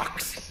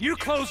fucks! You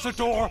closed the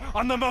door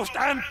on the most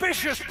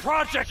ambitious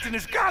project in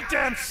this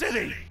goddamn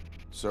city!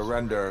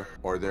 Surrender,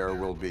 or there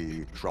will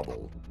be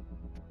trouble.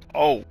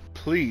 Oh,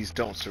 please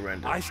don't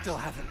surrender. I still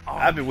have an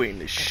army. I've been waiting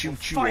to that shoot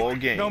will you fight all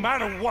game. no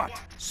matter what.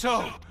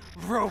 So,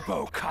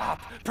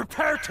 Robocop,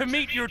 prepare to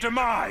meet your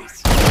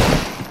demise.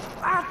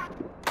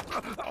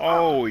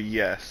 Oh,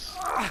 yes.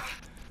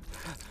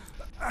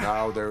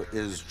 Now there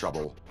is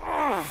trouble.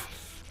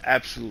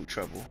 Absolute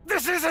trouble.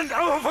 This isn't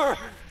over!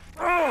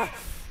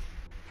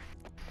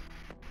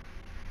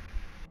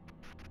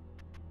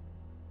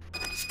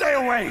 Stay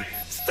away!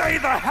 Stay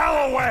the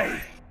hell away!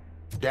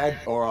 Dead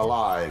or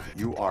alive,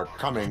 you are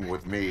coming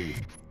with me.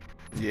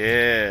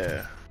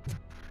 Yeah.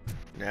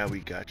 Now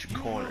we got you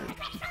cornered.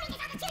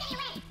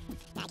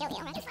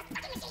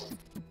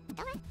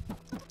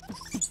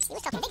 He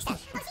was talking big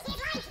stuff.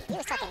 He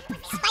was talking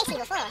spicy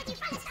before. Well,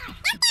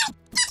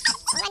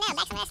 right now,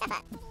 back some of that stuff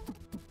up.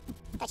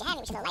 Thought you had me,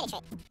 we should go light a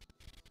trick.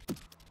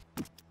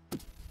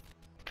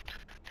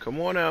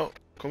 Come on out.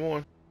 Come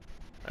on.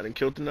 I done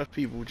killed enough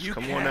people. Just You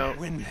come can't on out.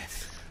 win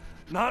this.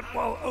 Not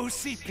while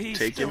OCP Take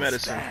your still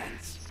medicine.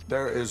 stands.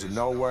 There is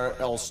nowhere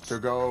else to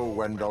go,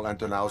 Wendell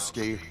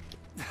Antonowski.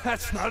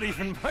 That's not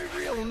even my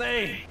real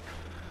name.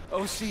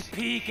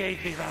 OCP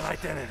gave me that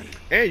identity.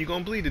 And you're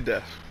gonna bleed to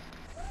death.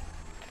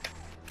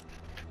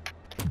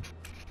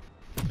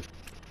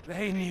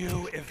 They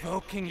knew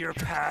evoking your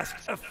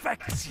past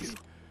affects you.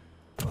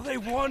 Well, they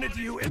wanted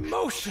you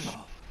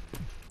emotional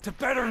to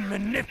better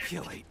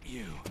manipulate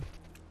you.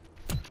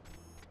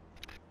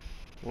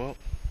 Well,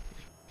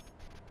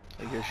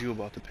 I guess you're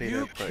about to pay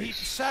You that keep price.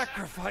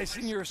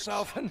 sacrificing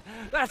yourself, and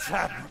that's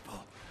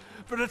admirable.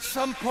 But at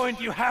some point,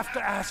 you have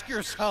to ask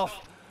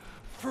yourself,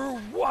 for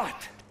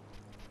what?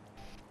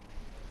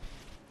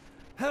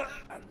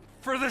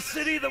 For the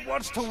city that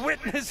wants to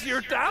witness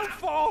your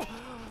downfall?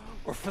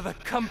 Or for the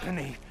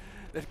company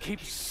that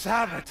keeps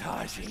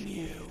sabotaging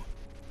you?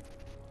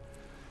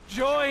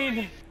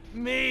 Join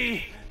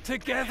me.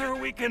 Together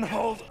we can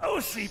hold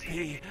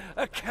OCP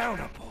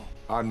accountable.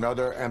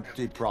 Another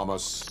empty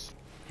promise.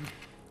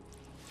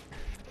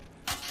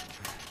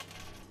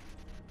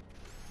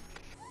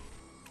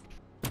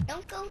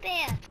 Don't go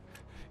there.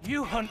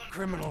 You hunt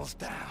criminals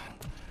down.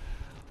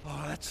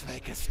 Oh, let's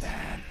make a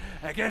stand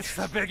against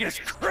the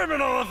biggest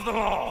criminal of them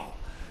all.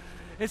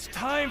 It's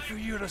time for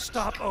you to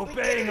stop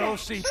obeying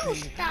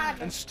OCP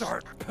and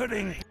start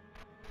putting... It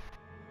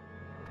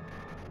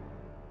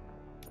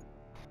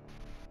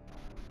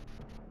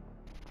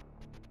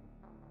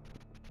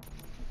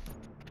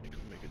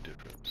can make a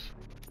difference.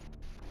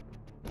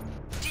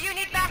 Do you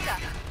need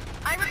backup?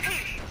 I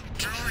repeat.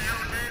 Do you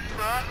need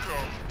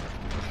backup?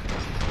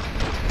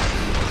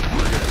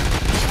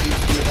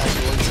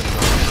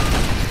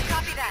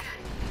 Copy that.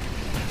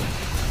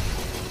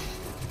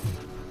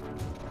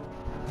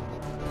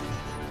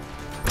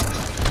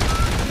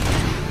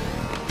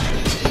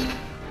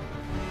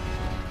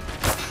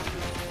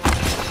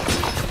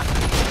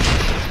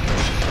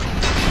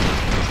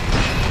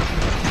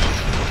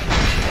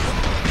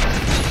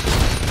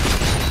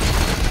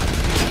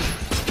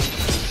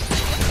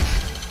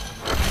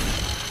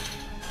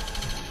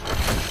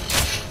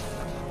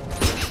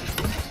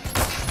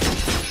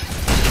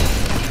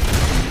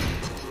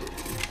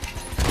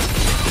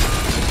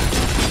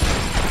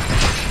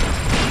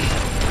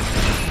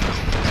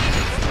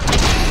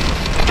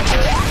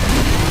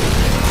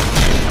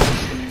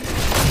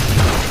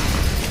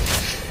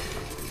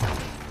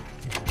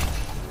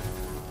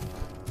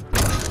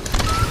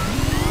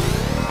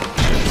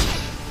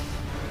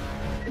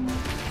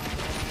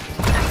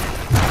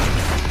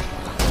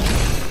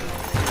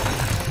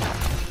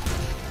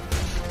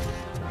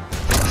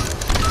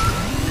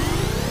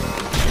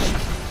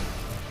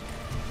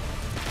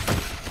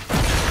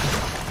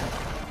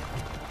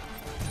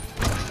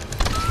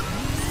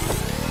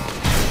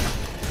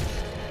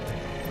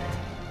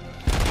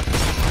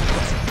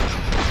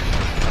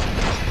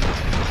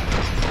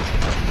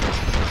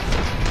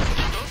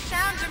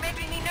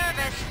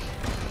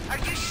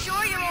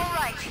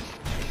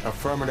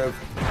 Affirmative.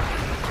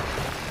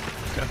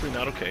 Definitely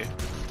not okay.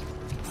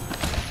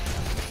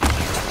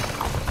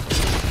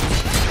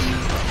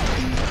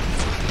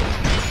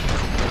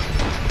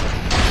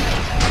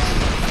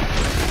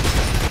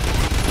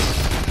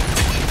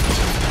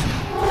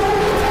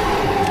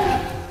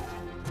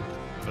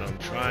 But I'm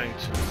trying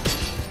to.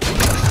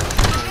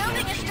 The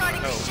building is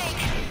starting to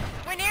shake.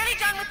 We're nearly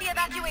done with the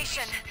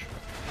evacuation.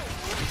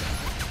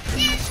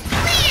 Yes,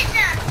 please!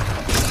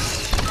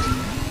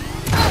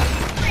 Oh,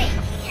 wait.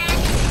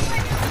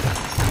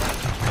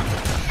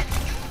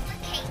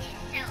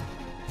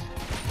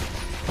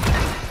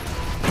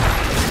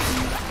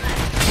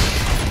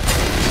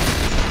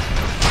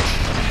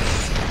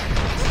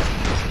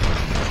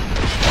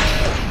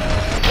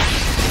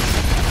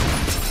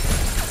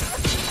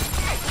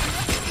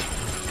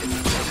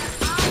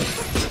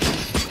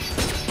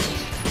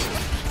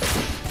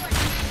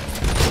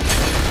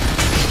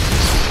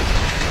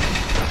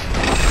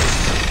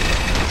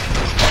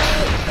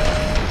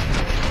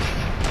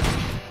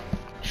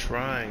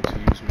 Trying to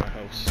use my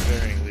health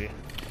sparingly.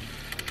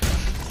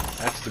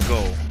 That's the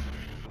goal.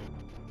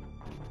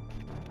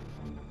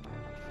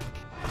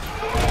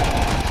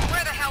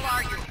 Where the hell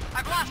are you?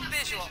 I've lost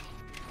visual.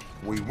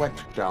 We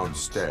went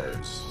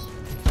downstairs.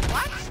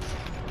 What?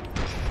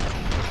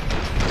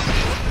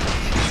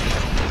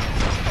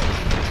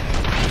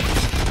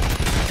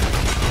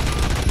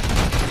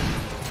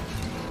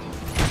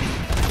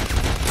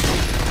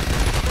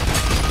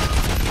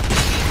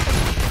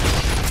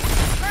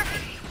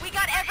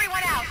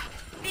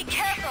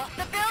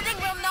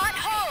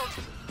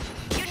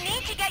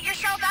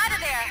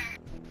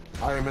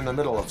 I am in the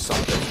middle of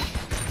something.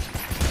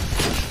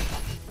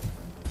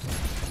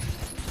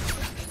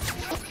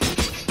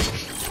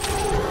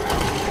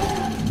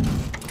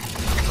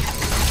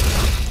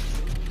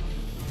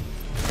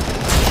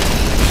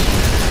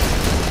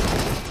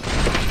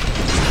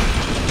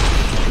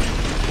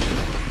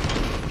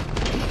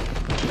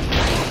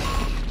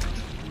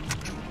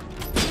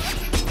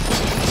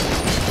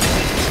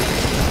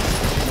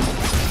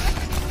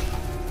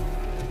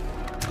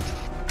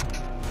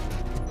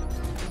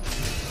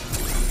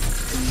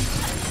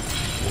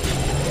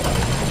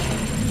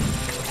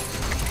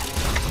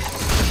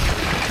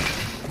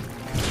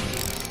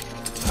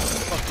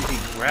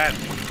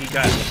 Grabbed me. He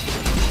got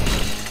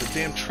the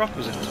damn truck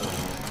was in his way.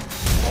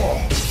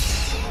 Oh.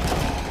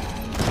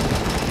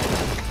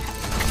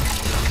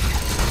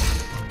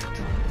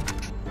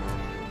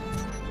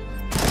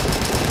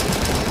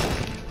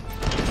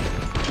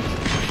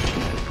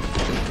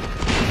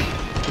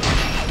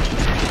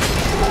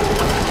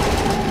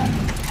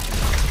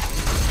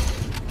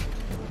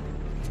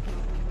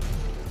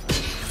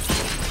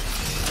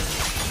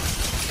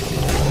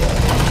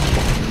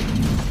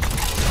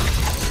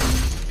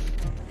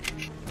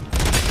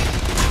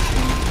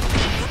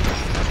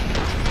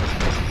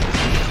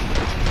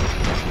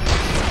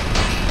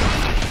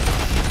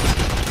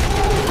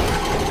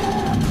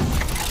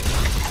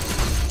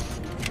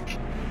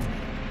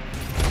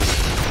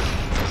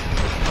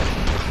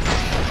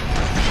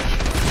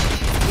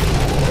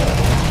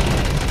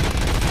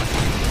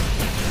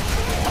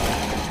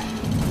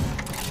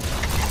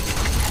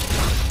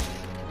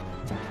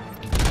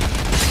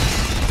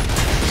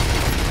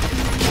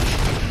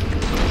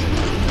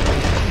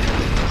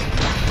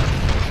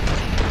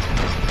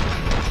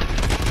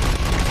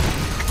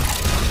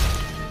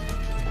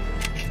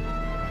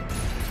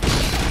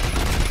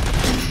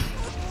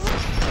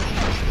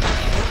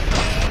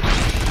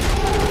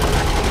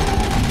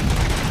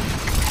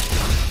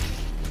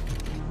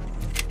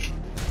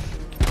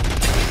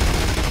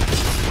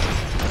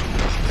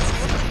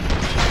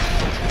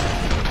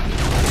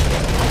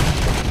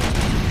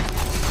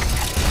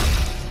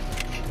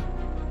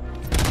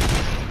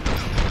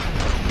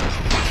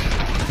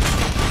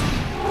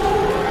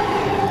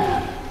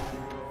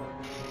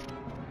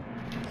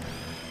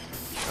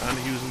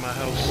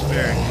 no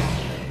spirit.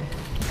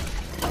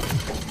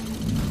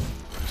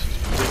 This is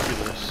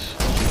ridiculous.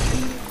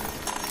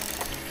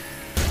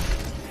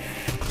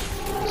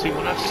 See,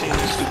 when I seen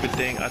this stupid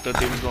thing, I thought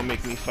they was gonna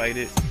make me fight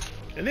it.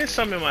 And then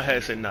something in my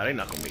head said, nah, they're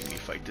not gonna make me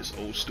fight this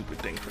old stupid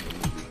thing from the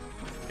movie.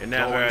 And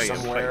now here I am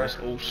fighting this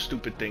old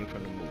stupid thing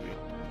from the movie.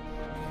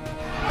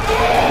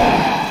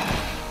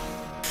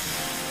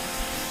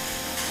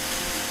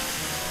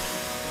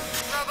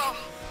 Robo,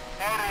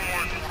 I don't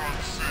like what I'm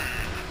seeing.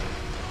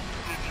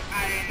 The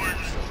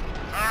building's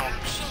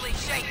actually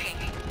shaking.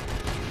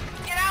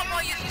 Get out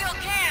while you still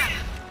can.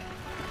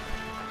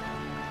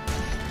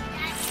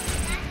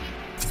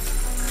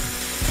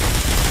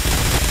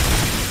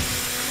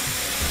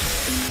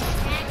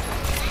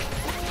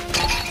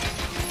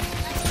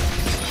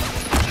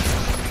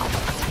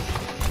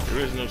 There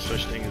is no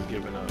such thing as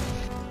giving up.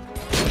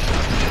 I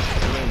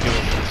don't give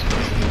up this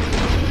game.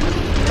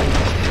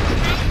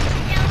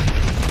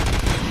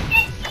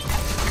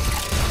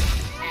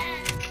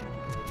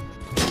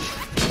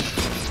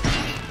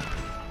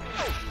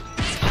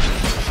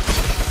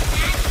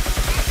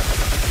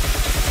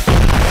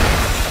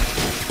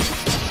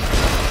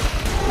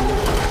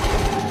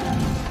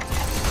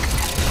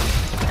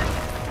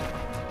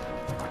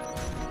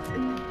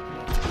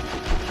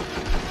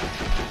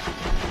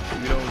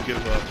 We don't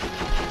give up.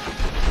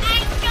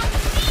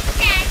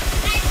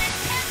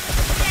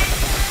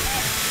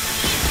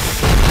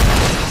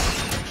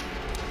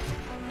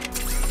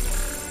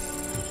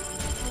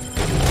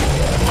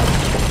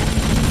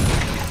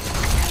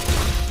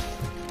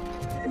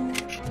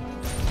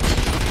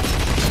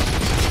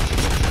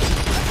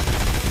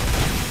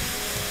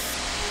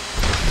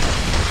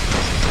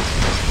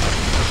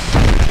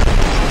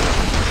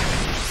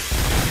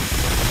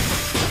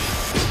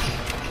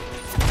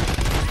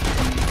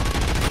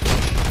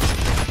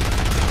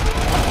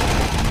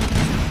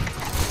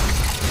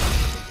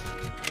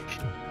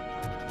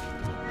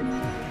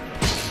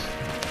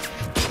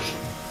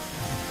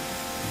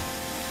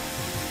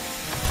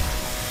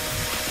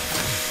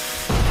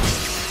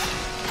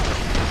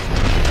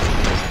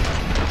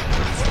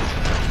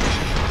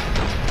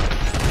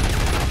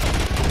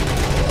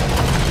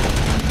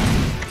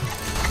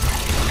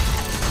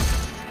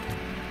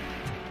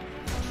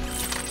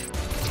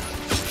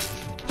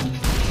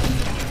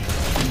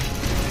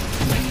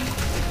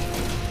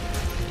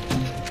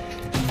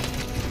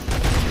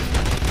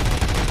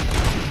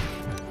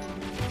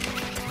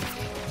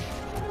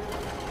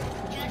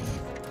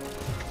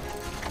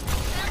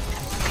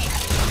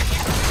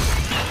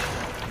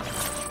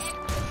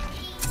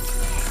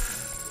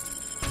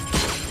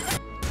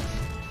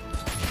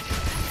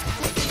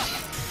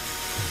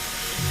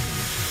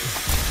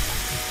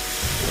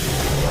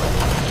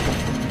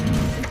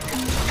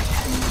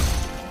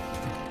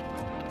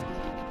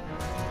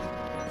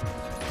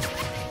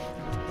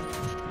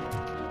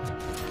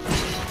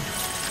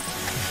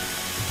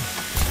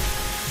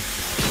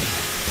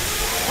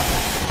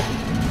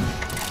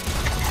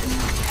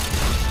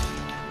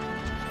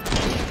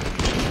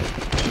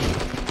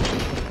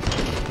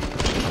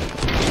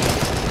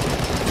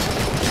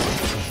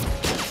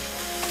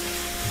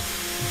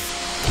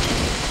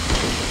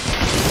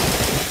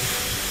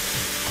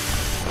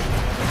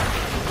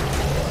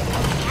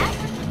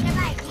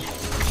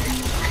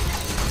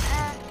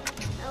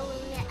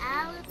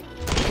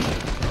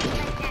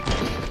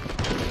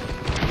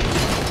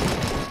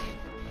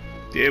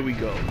 There we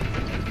go.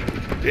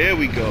 There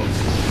we go.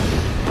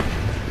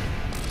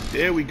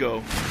 There we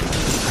go.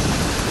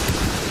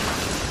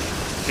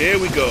 There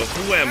we go.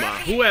 Who am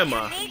I? Who am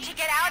I? You need to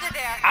get out of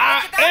there.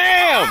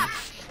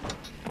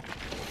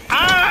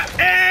 I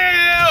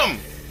am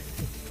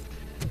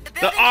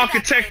the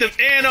architect of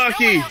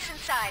anarchy,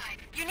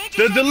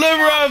 the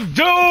deliverer of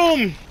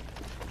doom,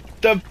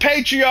 the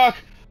patriarch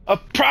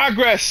of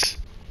progress,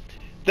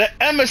 the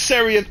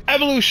emissary of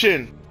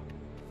evolution.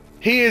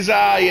 He is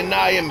I and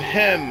I am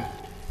him,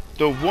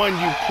 the one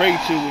you pray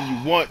to when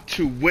you want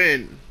to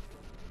win.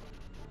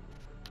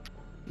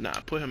 Nah,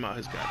 put him out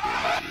his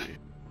goddamn misery.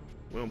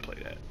 We don't play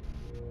that.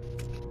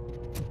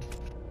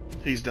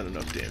 He's done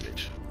enough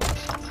damage.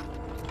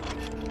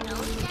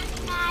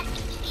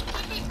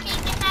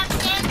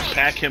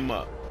 Pack him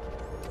up.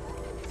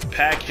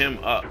 Pack him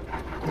up.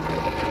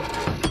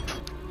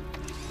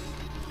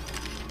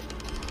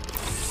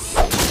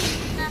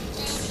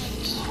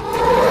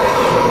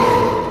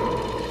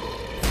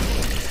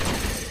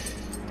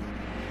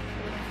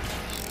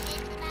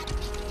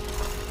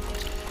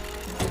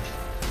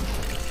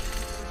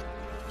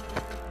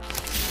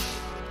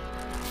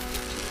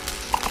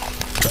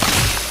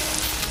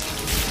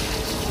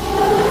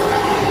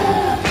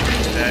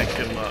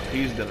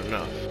 He's done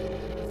enough.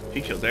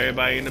 He killed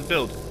everybody in the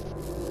building.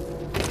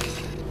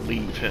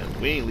 Leave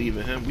him. We ain't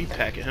leaving him. We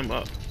packing him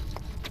up.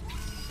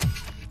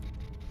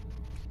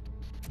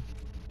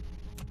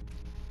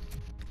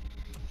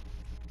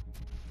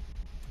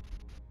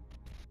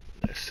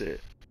 That's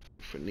it.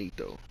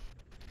 Finito.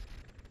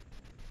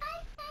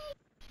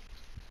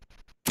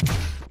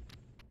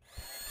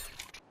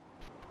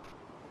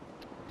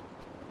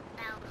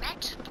 Now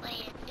let's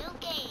play a new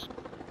game.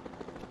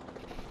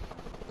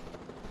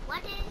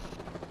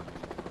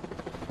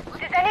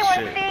 Does anyone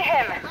Shit. see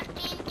him? What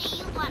game do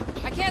you want?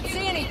 I can't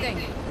see anything.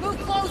 Move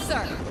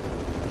closer.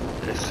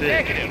 That's it.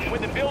 Negative.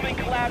 When the building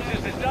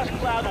collapses, the dust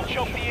cloud will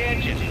choke the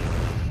engine.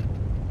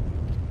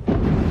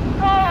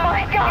 Oh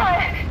my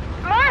god!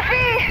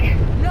 Murphy!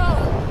 No!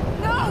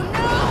 No!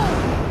 No!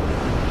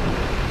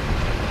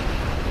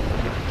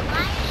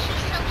 Why is she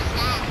so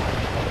sad?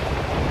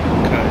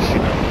 Because, you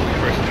know, the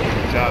person doing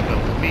the job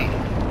helping me.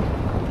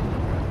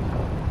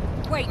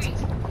 Wait!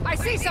 I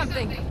see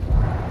something!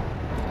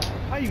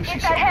 How you see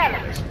Is that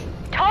something?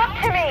 him?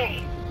 Talk to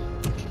me!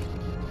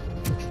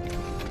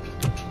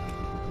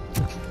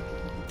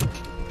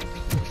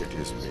 It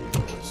is me,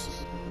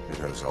 Lewis. It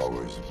has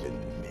always been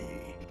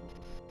me.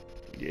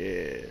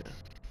 Yeah.